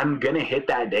eventually, I'm going to hit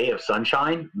that day of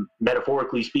sunshine,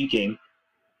 metaphorically speaking,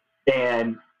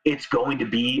 and it's going to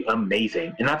be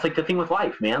amazing. And that's like the thing with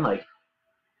life, man. Like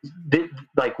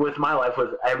with my life, with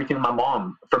everything with my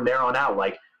mom, from there on out,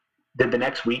 like, did the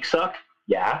next week suck?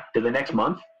 Yeah. Did the next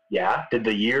month? Yeah. Did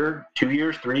the year, 2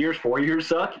 years, 3 years, 4 years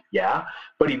suck? Yeah.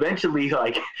 But eventually,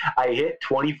 like, I hit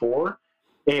 24,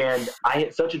 and I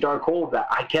hit such a dark hole that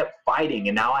I kept fighting.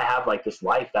 And now I have like this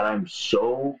life that I'm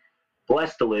so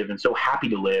blessed to live and so happy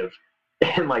to live,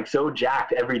 and like so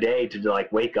jacked every day to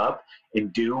like wake up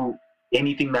and do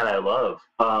anything that I love.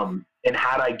 And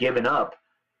had I given up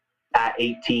at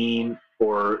 18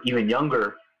 or even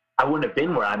younger, I wouldn't have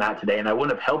been where I'm at today, and I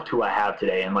wouldn't have helped who I have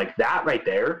today. And like that right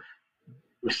there,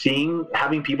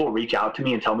 having people reach out to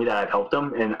me and tell me that I've helped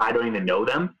them and I don't even know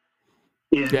them,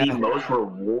 is the most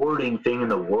rewarding thing in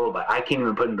the world. Like, I can't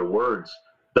even put into words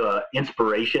the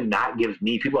inspiration that gives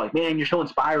me. People are like, man, you're so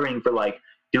inspiring for like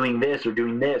doing this or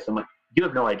doing this. I'm like, you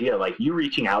have no idea. Like, you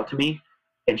reaching out to me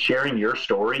and sharing your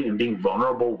story and being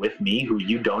vulnerable with me, who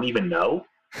you don't even know,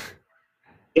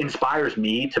 inspires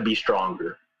me to be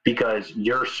stronger, because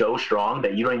you're so strong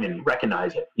that you don't even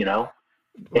recognize it,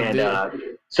 And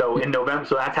so in November,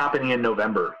 so that's happening in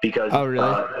November, because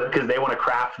because they want to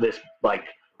craft this, like,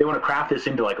 they want to craft this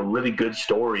into like a really good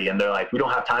story, and they're like, we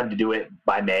don't have time to do it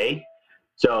by May,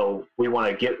 so we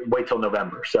want to wait till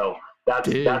November. So that's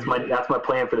my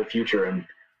plan for the future. And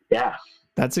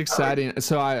that's exciting.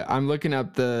 So I'm looking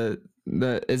up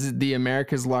is it the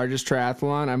America's Largest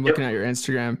Triathlon? I'm looking at your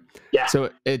Instagram. Yeah. So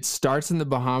it starts in the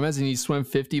Bahamas, and you swim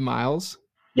 50 miles.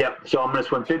 Yep. So I'm going to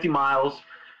swim 50 miles.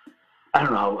 I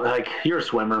don't know, like, you're a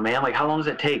swimmer, man. Like, how long does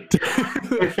it take?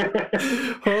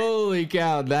 Holy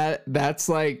cow. That's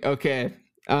like, okay.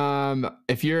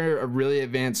 If you're a really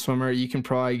advanced swimmer, you can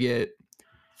probably get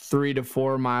 3 to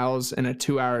 4 miles in a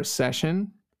 2-hour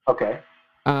session. Okay.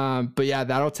 But yeah,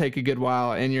 that'll take a good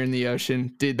while, and you're in the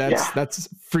ocean. Dude, that's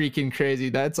freaking crazy.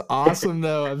 That's awesome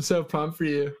though. I'm so pumped for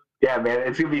you. Yeah, man,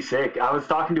 it's gonna be sick. I was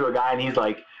talking to a guy, and he's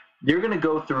like, you're gonna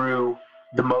go through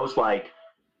the most like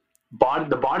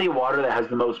the body of water that has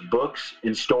the most books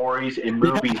and stories and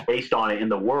movies based on it in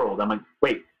the world. I'm like,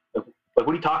 wait, like, what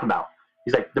are you talking about?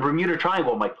 He's like, the Bermuda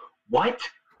Triangle. I'm like, what?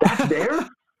 That's there?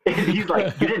 And he's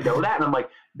like, you didn't know that? And I'm like,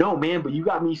 no, man, but you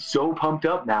got me so pumped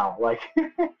up now. Like,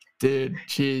 dude,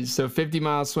 geez. So 50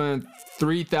 mile swim,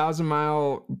 3,000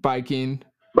 mile biking.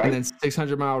 Right. And then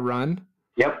 600-mile run.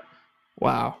 Yep.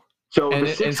 Wow. So And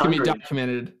the it's going to be 600.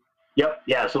 documented. Yep.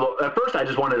 Yeah. So at first I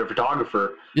just wanted a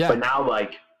photographer, Yeah. but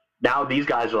now these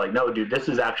guys are like, no, dude, this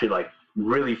is actually like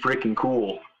really freaking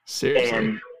cool. Seriously.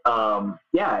 And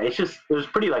yeah, it was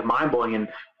pretty like mind blowing, and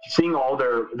seeing all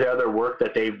the other work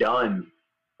that they've done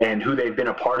and who they've been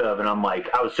a part of. And I'm like,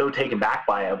 I was so taken back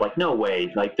by it. I'm like, no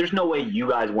way. Like, there's no way you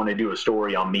guys want to do a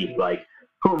story on me. Like,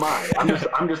 who am I?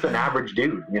 I'm just an average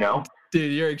dude, you know?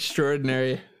 Dude, you're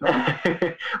extraordinary.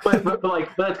 but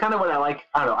that's kind of what I like.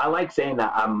 I don't know. I like saying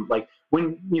that. I'm like,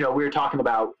 when, we were talking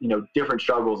about, different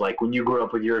struggles, like when you grew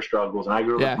up with your struggles and I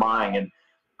grew up with mine. And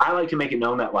I like to make it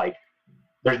known that, like,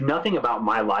 there's nothing about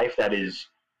my life that is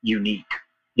unique,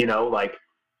 like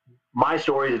my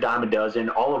story is a dime a dozen.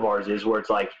 All of ours is, where it's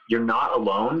like, you're not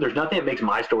alone. There's nothing that makes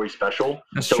my story special.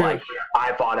 That's so true. Like,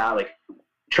 I fought out, like,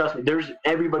 trust me, there's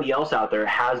everybody else out there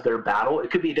has their battle.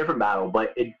 It could be a different battle,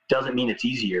 but it doesn't mean it's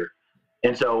easier.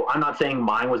 And so I'm not saying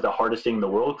mine was the hardest thing in the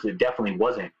world, because it definitely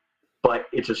wasn't, but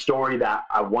it's a story that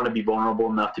I want to be vulnerable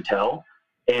enough to tell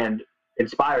and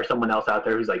inspire someone else out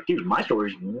there who's like, dude, my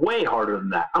story is way harder than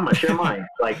that. I'm going to share mine.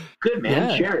 Like, good,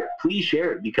 man, share it. Please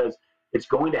share it, because it's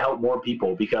going to help more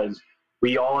people, because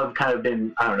we all have kind of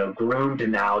been, I don't know, groomed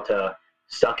now to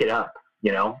suck it up,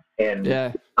 and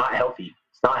it's not healthy.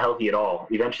 It's not healthy at all.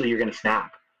 Eventually you're going to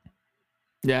snap.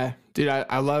 Yeah, dude,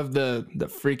 I love the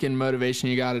freaking motivation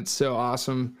you got. It's so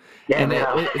awesome. Yeah, and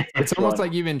man, it's almost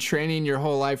like you've been training your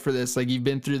whole life for this. Like, you've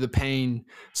been through the pain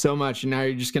so much, and now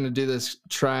you're just going to do this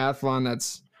triathlon.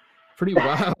 That's pretty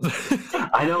wild.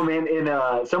 I know, man.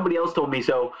 And somebody else told me,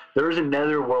 so there's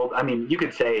another world. I mean, you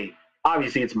could say,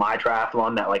 obviously it's my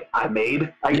triathlon that, like, I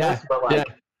made, I guess, but like,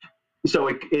 so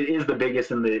it is the biggest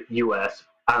in the US.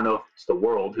 I don't know if it's the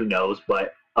world, who knows,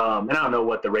 but and I don't know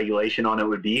what the regulation on it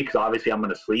would be, because obviously I'm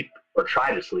going to sleep or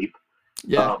try to sleep.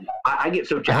 Yeah. I get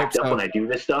so jacked up when I do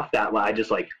this stuff that I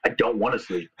just, like, I don't want to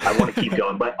sleep. I want to keep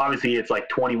going. But obviously it's like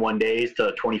 21 days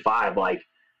to 25. Like,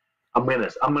 I'm going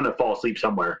to fall asleep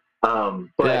somewhere.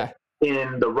 But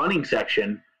in the running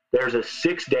section, there's a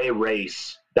 6-day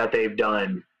race that they've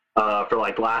done for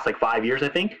like the last like 5 years, I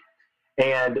think.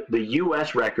 And the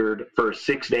US record for a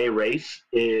 6-day race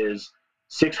is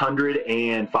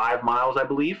 605 miles, I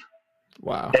believe.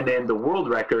 Wow. And then the world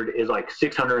record is like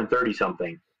 630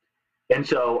 something. And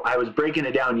so I was breaking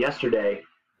it down yesterday,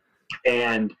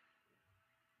 and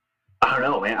I don't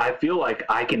know, man. I feel like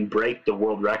I can break the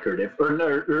world record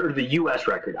or the US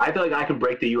record. I feel like I can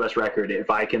break the US record if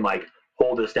I can, like,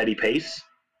 hold a steady pace.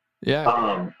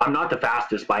 Yeah. I'm not the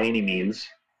fastest by any means.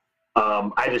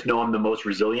 I just know I'm the most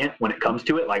resilient when it comes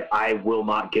to it. Like, I will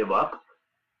not give up.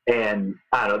 And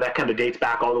I don't know, that kind of dates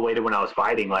back all the way to when I was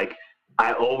fighting. Like,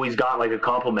 I always got like a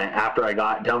compliment after I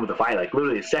got done with the fight. Like,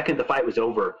 literally the second the fight was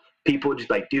over, people were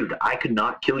just like, dude, I could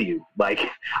not kill you. Like,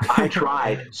 I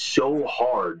tried so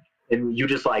hard. And you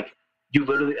just, like, you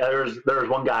literally, there was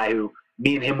one guy who,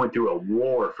 me and him went through a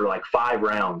war for like 5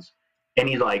 rounds. And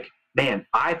he's like, man,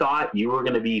 I thought you were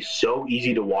going to be so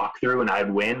easy to walk through and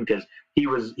I'd win, because he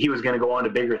was going to go on to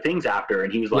bigger things after.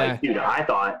 And he was like, dude, I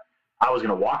thought I was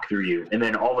going to walk through you. And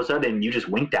then all of a sudden you just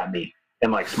winked at me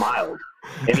and, like, smiled.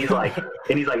 And he's like,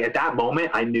 at that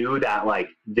moment I knew that, like,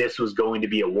 this was going to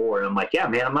be a war. And I'm like, yeah,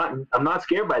 man, I'm not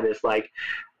scared by this. Like,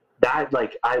 that,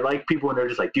 like, I like people when they're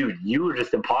just like, dude, you were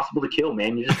just impossible to kill,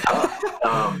 man. You're just tough.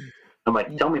 I'm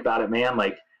like, tell me about it, man.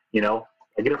 Like,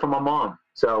 I get it from my mom.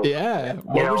 So yeah.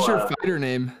 What was your fighter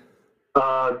name?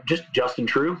 Just Justin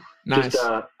True. Nice.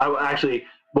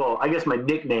 I guess my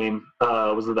nickname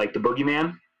was like the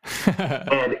Boogeyman.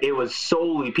 And it was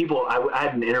solely people. I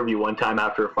had an interview one time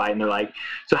after a fight, and they're like,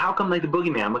 so how come, like, the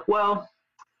Boogeyman? I'm like, well,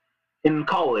 in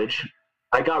college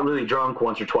I got really drunk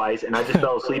once or twice, and I just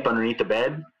fell asleep underneath the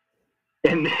bed.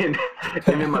 And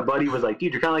then my buddy was like,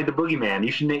 dude, you're kind of like the Boogeyman.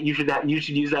 You should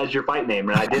use that as your fight name.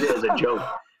 And I did it as a joke.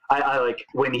 I like,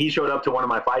 when he showed up to one of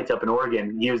my fights up in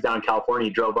Oregon, he was down in California,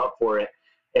 he drove up for it,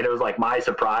 and it was like my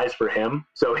surprise for him.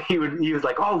 So he was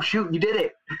like, oh shoot, you did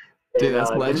it. Dude,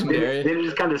 that's legendary. Then it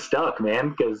just kind of stuck, man,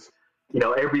 because,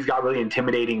 everybody's got really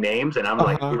intimidating names, and I'm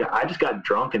like, dude, I just got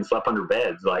drunk and slept under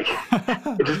beds. Like,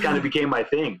 it just kind of became my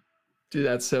thing. Dude,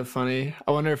 that's so funny.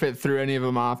 I wonder if it threw any of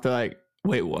them off. They're like,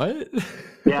 wait, what?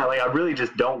 Yeah, like, I really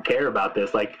just don't care about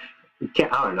this. Like,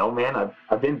 I don't know, man.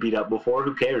 I've been beat up before.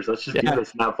 Who cares? Let's just do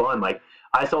this and have fun. Like,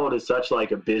 I saw it as such,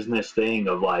 like, a business thing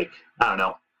of, like, I don't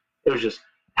know. It was just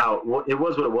it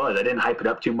was what it was. I didn't hype it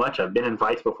up too much. I've been in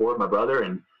fights before with my brother,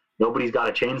 and nobody's got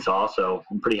a chainsaw, so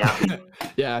I'm pretty happy.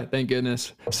 Yeah, thank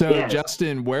goodness. So,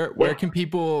 Justin, where can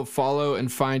people follow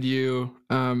and find you,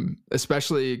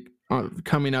 especially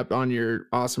coming up on your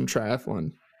awesome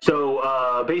triathlon? So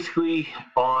basically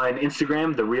on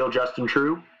Instagram, The Real Justin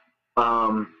True.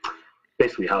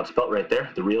 Basically how it's spelled right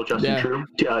there, The Real Justin True.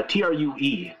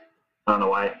 TRUE. I don't know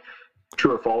why.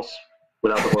 True or false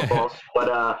without the word false.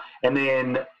 But and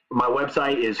then my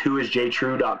website is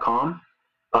whoisjtrue.com.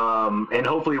 And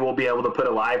hopefully we'll be able to put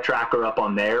a live tracker up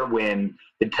on there when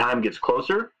the time gets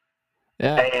closer.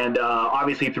 Yeah. And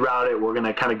obviously throughout it, we're going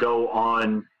to kind of go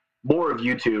on more of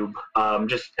YouTube.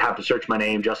 Just have to search my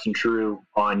name, Justin True,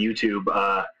 on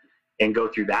YouTube and go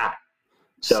through that.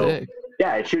 So sick.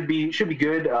 Yeah, it should be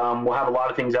good. We'll have a lot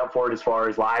of things up for it as far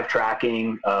as live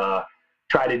tracking,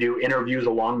 try to do interviews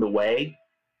along the way.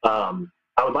 I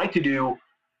would like to do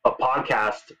a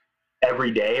podcast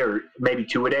every day or maybe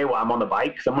 2 a day while I'm on the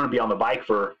bike. Cause I'm going to be on the bike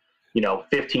for,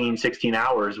 15, 16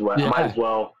 hours. I might as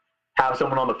well have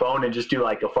someone on the phone and just do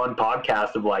like a fun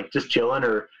podcast of like just chilling,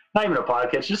 or not even a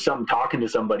podcast, just something, talking to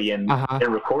somebody and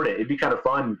record it. It'd be kind of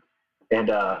fun. And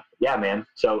yeah, man.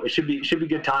 So it should be a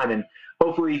good time, and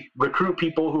hopefully recruit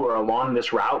people who are along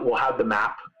this route. We'll have the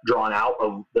map drawn out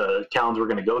of the towns we're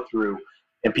going to go through,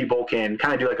 and people can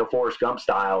kind of do like a Forrest Gump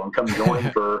style and come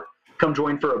join for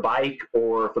a bike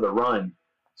or for the run.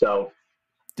 So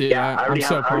dude, yeah, I already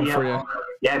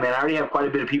have quite a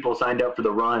bit of people signed up for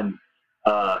the run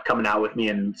coming out with me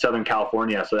in Southern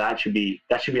California. So that should be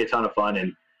a ton of fun.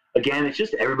 And again, it's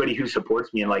just everybody who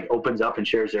supports me and like opens up and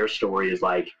shares their story is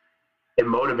like, it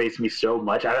motivates me so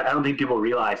much. I don't think people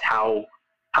realize how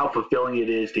fulfilling it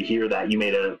is to hear that you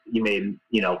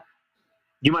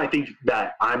might think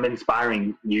that I'm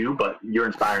inspiring you, but you're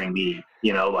inspiring me,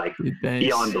 like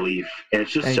beyond belief. And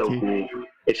it's just cool.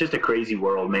 It's just a crazy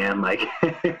world, man. Like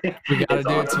we got to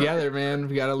do it together, man.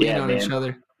 We got to lean on each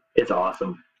other. It's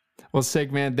awesome. Well,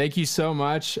 sick, man. Thank you so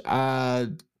much.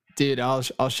 Dude,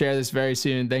 I'll share this very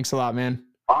soon. Thanks a lot, man.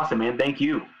 Awesome, man. Thank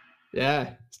you.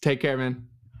 Yeah. Take care, man.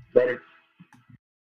 Later.